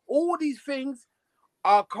like all these things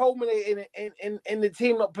are culminating in the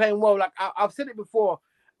team not playing well. Like I've said it before,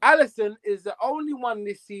 Alisson is the only one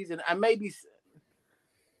this season, and maybe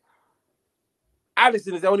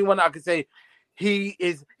Alisson is the only one that I could say he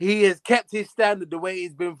has kept his standard the way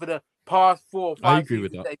he's been for the past 4 or 5 I agree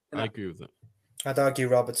with that. I'd argue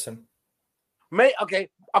Robertson. Mate, okay,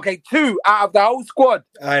 2 out of the whole squad.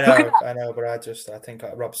 I know, but I think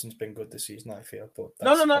Robertson's been good this season. I feel, but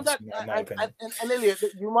and Elliot,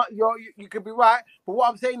 you could be right, but what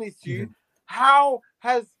I'm saying is to you, how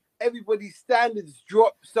has everybody's standards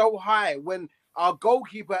dropped so high when our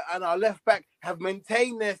goalkeeper and our left back have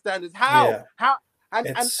maintained their standards? How?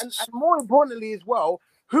 And more importantly as well,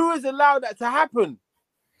 who has allowed that to happen?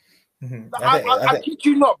 I kid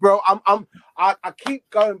you not, bro. I keep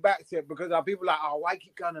going back to it because people are like, oh, why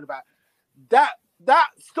keep going on about that? That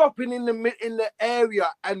stopping in the area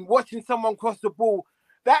and watching someone cross the ball,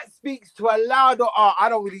 that speaks to a louder.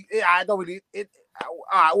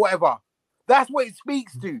 Whatever. That's what it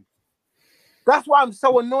speaks to. That's why I'm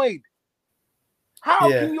so annoyed. How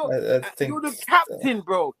can you're the captain,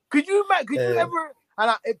 bro? Could you ever?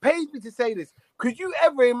 And it pains me to say this. Could you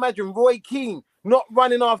ever imagine Roy Keane not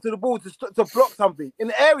running after the ball to block something in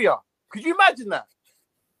the area? Could you imagine that?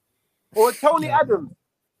 Or Tony Adams?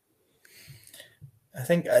 I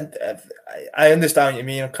think I understand what you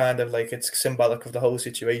mean. Kind of like it's symbolic of the whole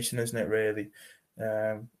situation, isn't it? Really,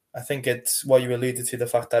 I think it's what you alluded to, the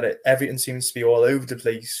fact that everything seems to be all over the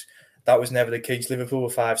place. That was never the case. Liverpool were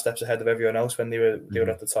 5 steps ahead of everyone else when they were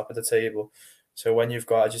at the top of the table. So when you've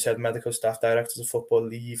got, as you said, medical staff, directors of football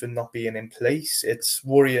leave and not being in place, it's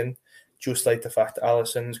worrying. Just like the fact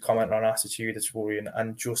Alisson's comment on attitude, it's worrying.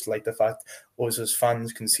 And just like the fact us as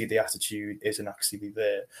fans can see the attitude isn't actually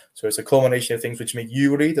there. So it's a culmination of things which make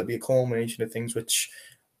you worried. It'll be a culmination of things which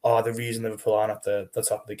are the reason Liverpool aren't at the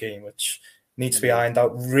top of the game, which needs to be ironed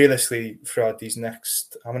out realistically throughout these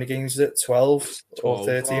next, how many games is it? 12 or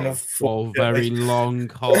 13 of 12 very long,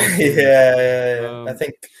 hard yeah. I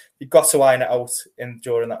think you've got to iron it out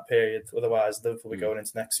during that period. Otherwise, Liverpool will be going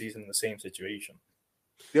into next season in the same situation.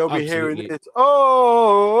 They'll be hearing this.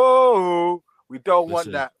 Oh, we don't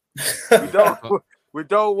want that. We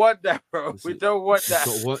don't want that, bro. We don't want that.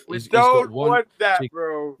 We don't want that,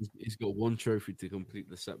 bro. He's got 1 trophy to complete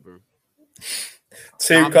the set, bro.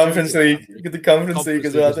 2 Conference League. You get the Conference League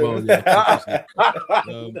as well. Yeah,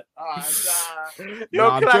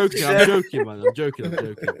 I'm joking, man. I'm joking.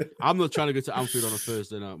 I'm not trying to go to Anfield on a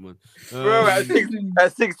Thursday night, man. Bro, at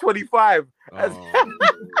 6:25.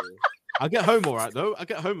 I get home all right, though. I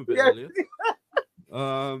get home a bit earlier.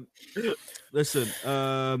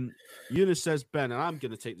 Listen, Eunice says, Ben, and I'm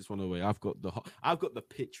going to take this one away. I've got the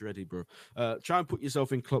pitch ready, bro. Try and put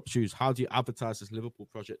yourself in Klopp's shoes. How do you advertise this Liverpool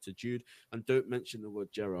project to Jude? And don't mention the word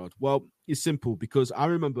Gerrard. Well, it's simple because I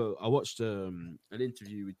remember I watched an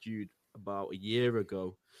interview with Jude about a year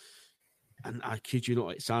ago. And I kid you not,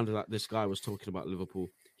 it sounded like this guy was talking about Liverpool.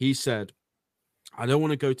 He said, I don't want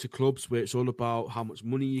to go to clubs where it's all about how much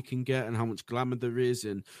money you can get and how much glamour there is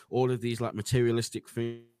and all of these like materialistic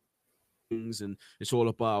things. And it's all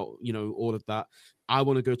about, all of that. I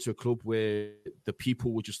want to go to a club where the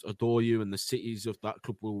people will just adore you and the cities of that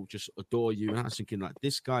club will just adore you. And I was thinking, like,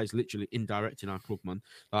 this guy is literally indirecting our club, man.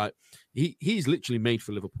 Like, he's literally made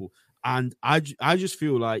for Liverpool. And I just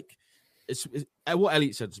feel like it's what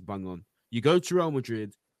Elliot said is bang on. You go to Real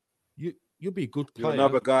Madrid, you'll be a good player. You're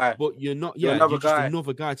another guy. But you're not, you're just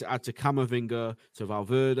another guy to add to Camavinga, to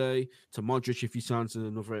Valverde, to Modric if you sign to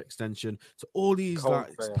another extension, to all these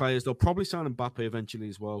players. They'll probably sign Mbappe eventually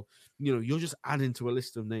as well. You're just adding to a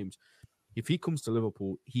list of names. If he comes to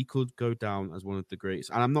Liverpool, he could go down as one of the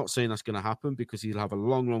greatest. And I'm not saying that's going to happen because he'll have a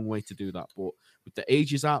long, long way to do that. But with the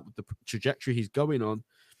age he's at, with the trajectory he's going on,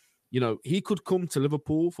 he could come to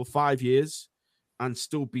Liverpool for 5 years and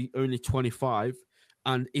still be only 25.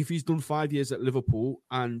 And if he's done 5 years at Liverpool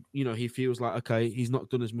and, he feels like, okay, he's not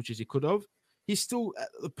done as much as he could have, he's still at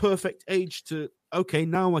the perfect age to, okay,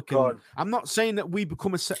 now I can. God. I'm not saying that we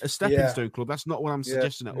become a stepping stone club. That's not what I'm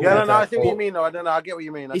suggesting at all. Yeah, no, I see what you mean. No, I don't know. I get what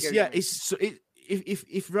you mean.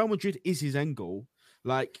 If Real Madrid is his end goal,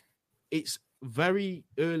 like, it's very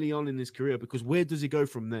early on in his career because where does he go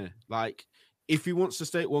from there? Like, if he wants to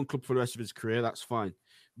stay at one club for the rest of his career, that's fine.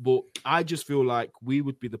 But I just feel like we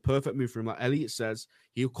would be the perfect move for him. Like Elliot says,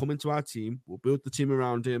 he'll come into our team. We'll build the team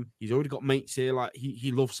around him. He's already got mates here. Like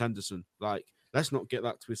he loves Henderson. Like, let's not get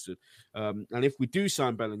that twisted. And if we do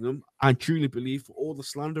sign Bellingham, I truly believe for all the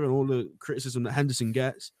slander and all the criticism that Henderson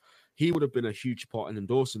gets, he would have been a huge part in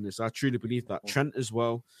endorsing this. I truly believe that. Trent as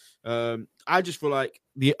well. I just feel like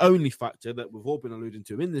the only factor that we've all been alluding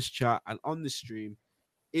to in this chat and on this stream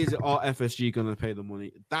is our FSG going to pay the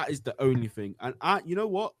money? That is the only thing. And you know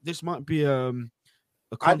what? This might be a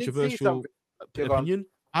controversial opinion.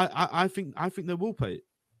 I think they will pay it.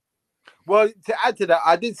 Well, to add to that,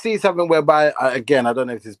 I did see something whereby, again, I don't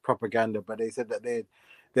know if this is propaganda, but they said that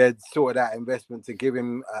they'd sorted out investment to give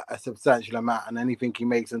him a substantial amount, and anything he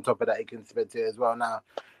makes on top of that, he can spend it as well. Now,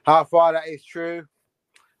 how far that is true,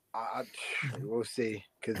 we'll see,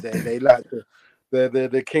 because they like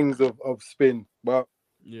the kings of spin. But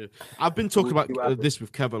yeah, I've been talking about this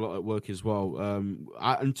with Kev a lot at work as well.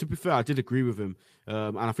 And to be fair, I did agree with him.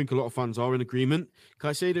 And I think a lot of fans are in agreement.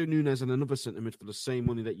 Caicedo, Nunes, and another centre mid for the same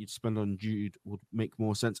money that you'd spend on Jude would make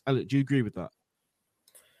more sense. Elliot, do you agree with that?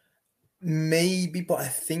 Maybe, but I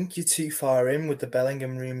think you're too far in with the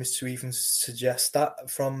Bellingham rumours to even suggest that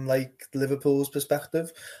from like Liverpool's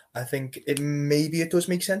perspective. I think it does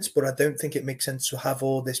make sense, but I don't think it makes sense to have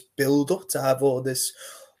all this build up, to have all this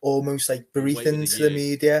almost like briefing to the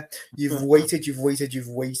media. You've waited. You've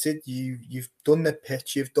done the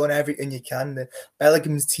pitch. You've done everything you can.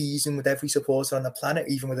 Bellingham's teasing with every supporter on the planet,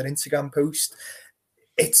 even with an Instagram post.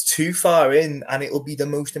 It's too far in, and it'll be the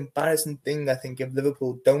most embarrassing thing, I think, if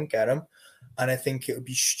Liverpool don't get him. And I think it would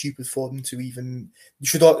be stupid for them to even. You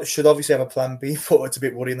should obviously have a plan B, but it's a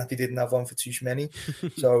bit worrying that they didn't have one for Tuchmeni.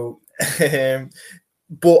 So,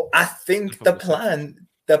 but I think the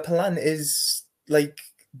plan is like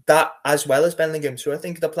that as well as Bellingham. So I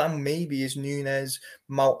think the plan maybe is Nunes,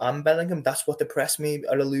 Mount, and Bellingham. That's what the press maybe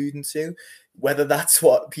are alluding to. Whether that's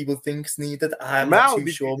what people think's needed, I'm not too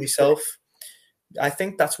sure myself. I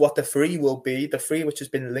think that's what the three will be. The three which has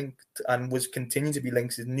been linked and was continuing to be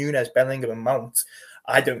linked is Nunes, Bellingham, and Mount.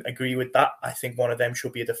 I don't agree with that. I think one of them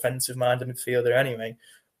should be a defensive-minded midfielder anyway.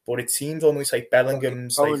 But it seems almost like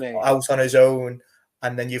Bellingham's like out on his own,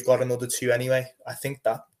 and then you've got another two anyway. I think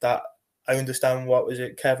that I understand what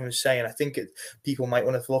Kevin was saying. I think people might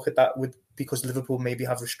want to look at that because Liverpool maybe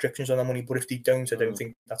have restrictions on their money, but if they don't, I don't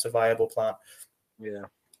think that's a viable plan. Yeah,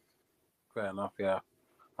 fair enough. Yeah,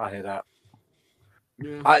 I hear that.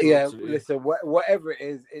 Yeah, listen, whatever it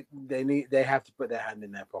is, they have to put their hand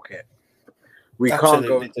in their pocket. We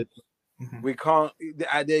Absolutely. Can't go. We can't.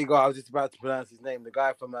 There you go. I was just about to pronounce his name. The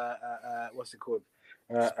guy from what's it called?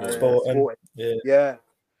 Sporting. Yeah,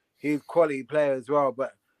 he's a quality player as well.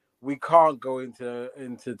 But we can't go into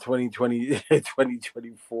 2020,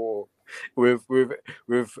 2024 with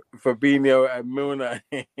Fabinho and Milner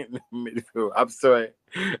in the midfield. I'm sorry.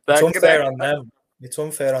 It's unfair on them. It's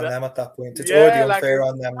unfair on them at that point. It's already unfair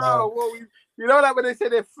on them now. Well, you know, like when they say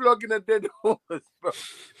they're flogging a dead horse, bro.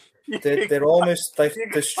 They're almost like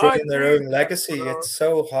destroying their own legacy. It's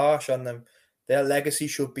so harsh on them. their legacy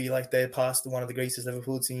should be like they're past one of the greatest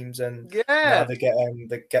Liverpool teams, and now Yeah.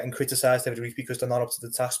 they're getting criticised every week because they're not up to the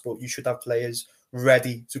task. But you should have players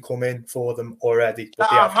ready to come in for them already. But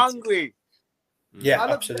That they are haven't. hungry. Yeah, I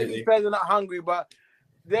don't absolutely. think these players are not hungry, but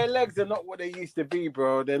their legs are not what they used to be,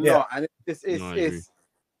 bro. They're Yeah. not, and it's No, I agree.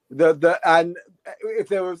 and if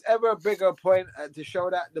there was ever a bigger point to show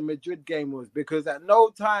that the Madrid game was, because at no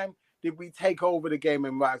time did we take over the game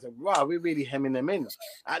and rise up. Wow, we're really hemming them in.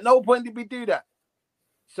 At no point did we do that.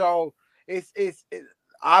 So it's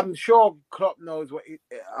I'm sure Klopp knows what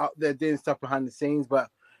they're doing stuff behind the scenes, but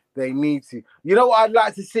they need to. You know what I'd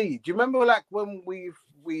like to see? Do you remember like when we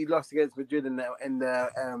lost against Madrid in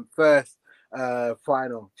the first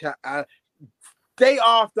final? Day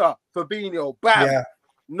after Fabinho, bam, Yeah.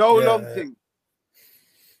 no Yeah. long thing.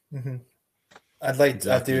 Mm-hmm.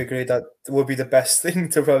 Exactly. I do agree that would be the best thing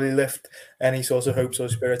to probably lift any sort of hopes or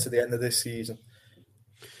spirits at the end of this season.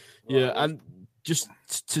 Yeah, and just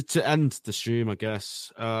to end the stream, I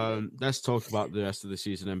guess, let's talk about the rest of the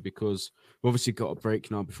season then, because we've obviously got a break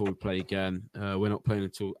now before we play again. We're not playing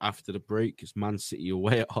until after the break. It's Man City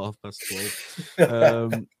away at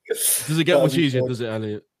 12:30. Does it get much easier, does it,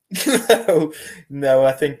 Elliot? No,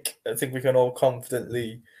 I think we can all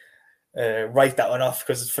confidently write that one off,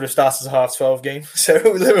 because for the start it's a 12:30 game. So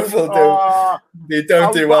Liverpool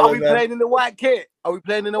don't do well. Are we playing in the white kit? Are we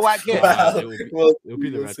playing in the white kit? It'll be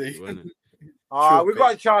the red kit, won't it? We've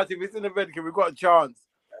got a chance. If it's in the red kit, we've got a chance.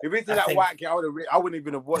 If it's in that white kit, I wouldn't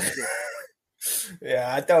even have watched it.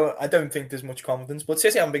 Yeah, I don't think there's much confidence. But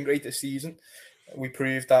City haven't been great this season. We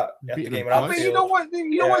proved that at the game. I mean, you know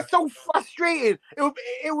what's so frustrating?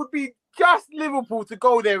 It would be just Liverpool to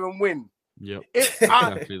go there and win. Yep.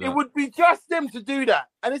 It would be just them to do that,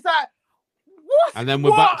 and it's like, what? And then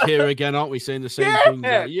we're back here again, aren't we? Saying the same thing.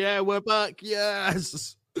 Like, yeah, we're back.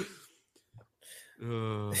 Yes.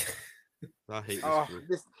 I hate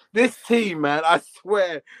this team, man. I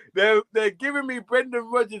swear they're giving me Brendan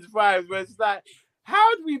Rodgers vibes, where it's like,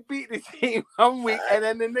 how do we beat this team 1 week and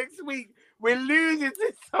then the next week we're losing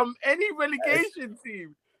to any relegation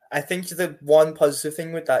team? I think the one positive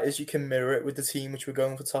thing with that is you can mirror it with the team which were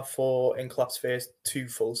going for top 4 in Klopp's first 2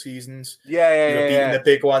 full seasons. Yeah. Beating the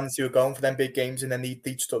big ones who were going for them big games, and then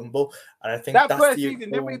they'd stumble. And I think that that's first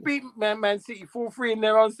season, didn't we beat Man City 4-3 in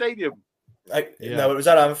their own stadium? No, it was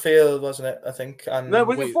at Anfield, wasn't it? I think. And no,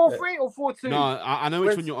 was it 4-3 or 4-2? No, I know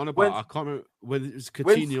which one you're on about. I can't remember whether it was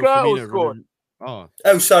Coutinho or Firmino scored.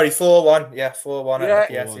 Oh, sorry, 4-1. Yeah,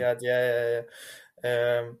 4-1.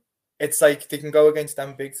 Yeah. It's like they can go against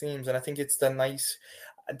them big teams, and I think it's the nice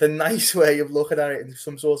way of looking at it in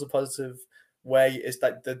some sort of positive way is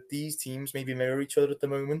that these teams maybe mirror each other at the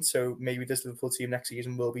moment. So maybe this Liverpool team next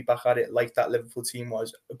season will be back at it like that Liverpool team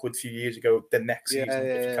was a good few years ago the next season,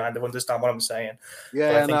 if you kind of understand what I'm saying.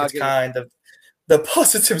 Yeah, but I think it's kind of the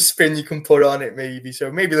positive spin you can put on it, maybe.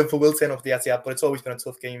 So maybe Liverpool will turn up the Etihad, but it's always been a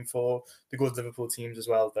tough game for the good Liverpool teams as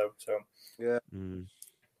well, though. So yeah,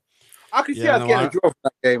 I could see us getting a draw for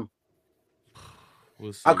that game.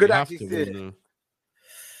 We'll see. I could actually see it.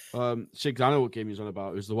 Shigs, I know what game he's on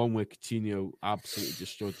about. It was the one where Coutinho absolutely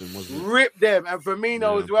destroyed them, wasn't it? Ripped them, and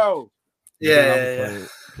Firmino as well.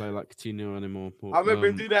 Play like Coutinho anymore. But, I remember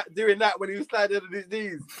him doing that when he was sliding on his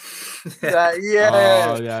knees. Yeah.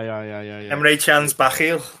 Oh, yeah. Emre Can's back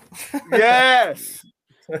heel. Yeah.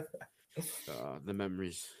 The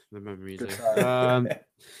memories.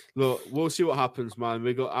 Look, we'll see what happens, man.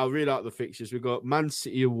 I'll read out the fixtures. We've got Man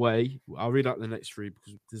City away. I'll read out the next 3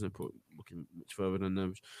 because there's no point looking much further than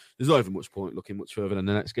them. There's not even much point looking much further than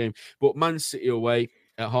the next game. But Man City away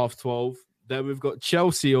at 12:30. Then we've got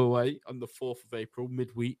Chelsea away on the 4th of April,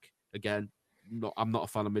 midweek. Again, I'm not a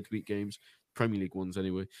fan of midweek games, Premier League ones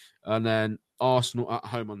anyway. And then Arsenal at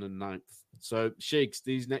home on the 9th. So, Shigs,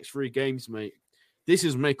 these next 3 games, mate, this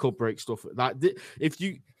is make or break stuff. Like, if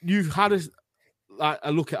you've had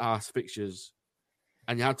a look at our fixtures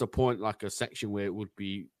and you had to point like a section where it would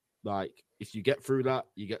be like, if you get through that,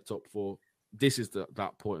 you get top 4. This is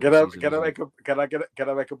that point. Can I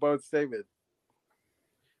make a bold statement?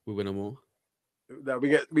 We win them all. No, we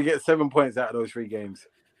get 7 points out of those 3 games.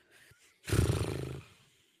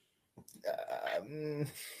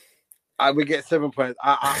 We get 7 points.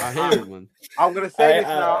 I hear it, man. I'm gonna say this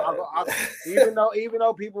now. Even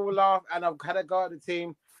though people will laugh, and I've had a go at the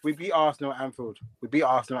team, we beat Arsenal at Anfield.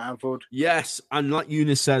 Yes, and like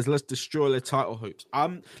Eunice says, let's destroy their title hopes.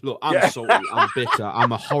 I'm salty. I'm bitter.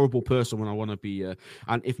 I'm a horrible person when I want to be.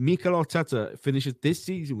 And if Mikel Arteta finishes this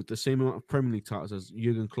season with the same amount of Premier League titles as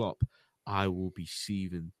Jurgen Klopp, I will be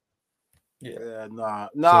seething. Yeah,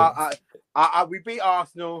 we beat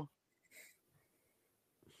Arsenal.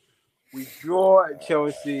 We draw at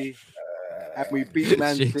Chelsea. and we beat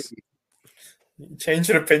Man City. Change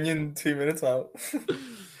your opinion 2 minutes out.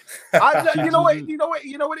 You know what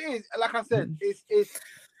it is. Like I said, it's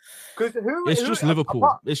because it's just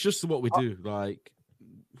Liverpool. It's just what we do. Like,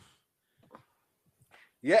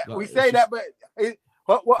 yeah, we say that, but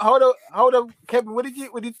hold on, Kevin.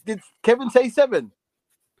 Did Kevin say 7?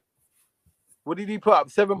 What did he put up?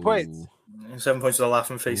 7 points. 7 points to the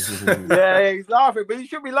laughing face. Yeah, he's laughing, but you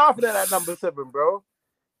shouldn't be laughing at that number 7, bro.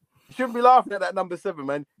 You shouldn't be laughing at that number 7,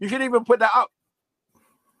 man. You shouldn't even put that up.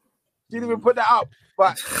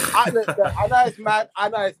 But I know it's mad. I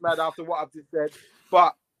know it's mad after what I've just said.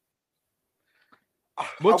 But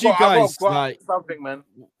what do you guys like? Something, man.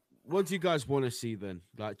 What do you guys want to see then?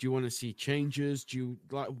 Like, do you want to see changes?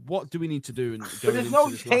 What do we need to do? But there's no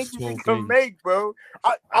changes you can make, bro.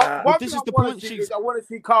 This is the point. I want to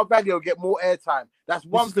see Carvalho get more airtime. That's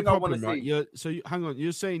one thing I want to see. Right? Hang on.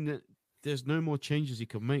 You're saying that there's no more changes he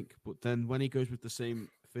can make, but then when he goes with the same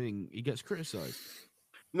thing, he gets criticised.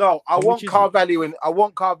 No, I want Carvalho in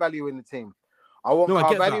the team. I want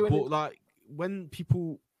Carvalho in. But like when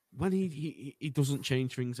he doesn't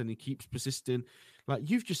change things and he keeps persisting. Like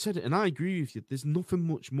you've just said it, and I agree with you. There's nothing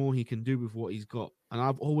much more he can do with what he's got, and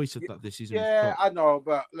I've always said that this season. Yeah, I know,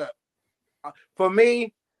 but look, for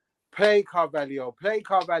me, play Carvalho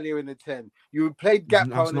in the 10. You played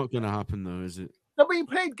Gakpo. That's not going to happen, though, is it? No, but you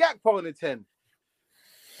played Gakpo in the 10.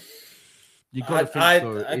 You got to think.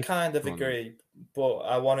 I kind of agree, but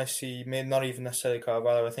I want to see not even necessarily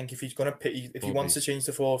Carvalho. I think if he's going to if he wants to change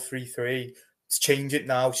the 4-3-3. Change it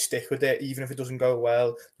now, stick with it, even if it doesn't go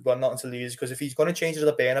well. You've got nothing to lose, because if he's going to change it to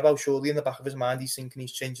the Bernabeu, surely in the back of his mind he's thinking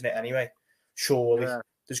he's changing it anyway. Surely. Yeah.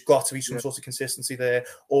 There's got to be some sort of consistency there.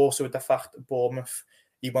 Also with the fact that Bournemouth,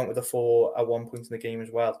 he went with a 4 at one point in the game as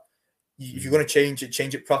well. If you're going to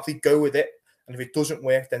change it properly, go with it. And if it doesn't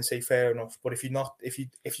work, then say fair enough. But if you're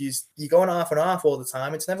going half and half all the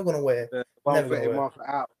time, it's never going to work.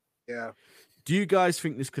 Yeah. Do you guys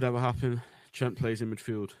think this could ever happen? Trent plays in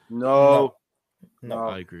midfield. No.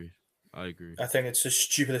 I agree. I think it's the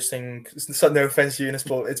stupidest thing. It's no offense to Eunice,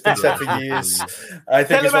 but it's been said for years. I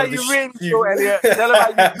think it's one of the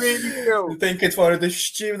I think it's one of the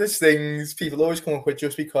stupidest things people always come up with,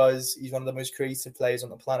 just because he's one of the most creative players on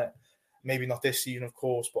the planet. Maybe not this season, of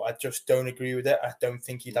course, but I just don't agree with it. I don't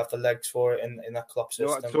think he'd have the legs for it in that Klopp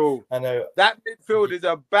system. Not at all. I know that midfield is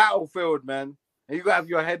a battlefield, man. And you got to have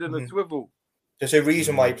your head on a swivel. There's a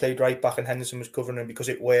reason why he played right back and Henderson was covering him, because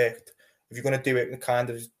it worked. If you're going to do it,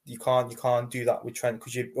 you can't do that with Trent,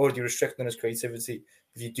 because you're already restricting his creativity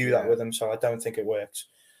if you do that with him. So I don't think it works.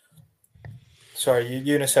 Sorry,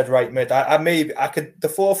 Eunice said right mid. I could the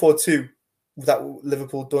 4-4-2 that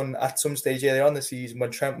Liverpool done at some stage earlier on the season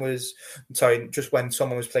when just when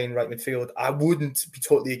someone was playing right midfield. I wouldn't be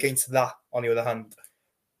totally against that. On the other hand,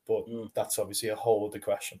 but that's obviously a whole other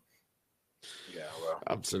question. Yeah, well,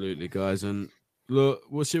 absolutely, guys, and. Look,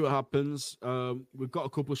 we'll see what happens. We've got a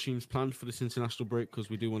couple of streams planned for this international break because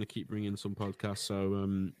we do want to keep bringing some podcasts. So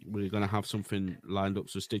we're going to have something lined up.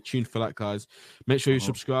 So stay tuned for that, guys. Make sure you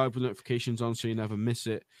subscribe with notifications on so you never miss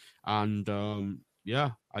it. And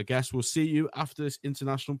I guess we'll see you after this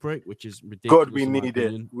international break, which is ridiculous. God, we need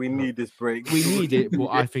it. We need this break. We need it, but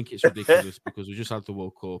I think it's ridiculous because we just had the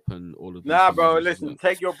World Cup and all of this. Nah, bro, listen,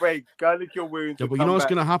 take your break. Go lick your wounds. Yeah, but you know what's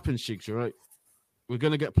going to happen, Shigs, you're right? We're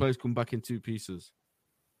going to get players come back in 2 pieces.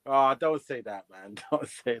 Oh, don't say that, man. Don't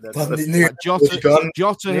say that.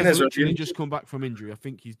 Jota has literally just come back from injury. I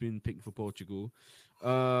think he's been picked for Portugal.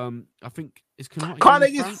 I think it's Can't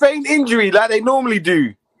they just feign injury like they normally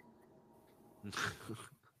do?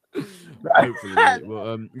 Hopefully,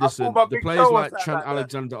 well, listen, the players like Trent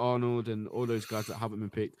Alexander-Arnold and all those guys that haven't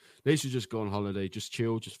been picked, they should just go on holiday, just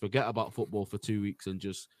chill, just forget about football for 2 weeks and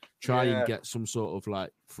just try and get some sort of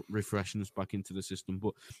like refreshness back into the system.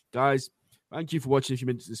 But guys, thank you for watching. If you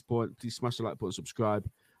made it to this point, please smash the like button, subscribe,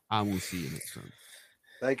 and we'll see you next time.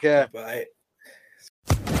 Take care. Bye.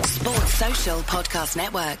 Sports Social Podcast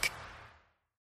Network.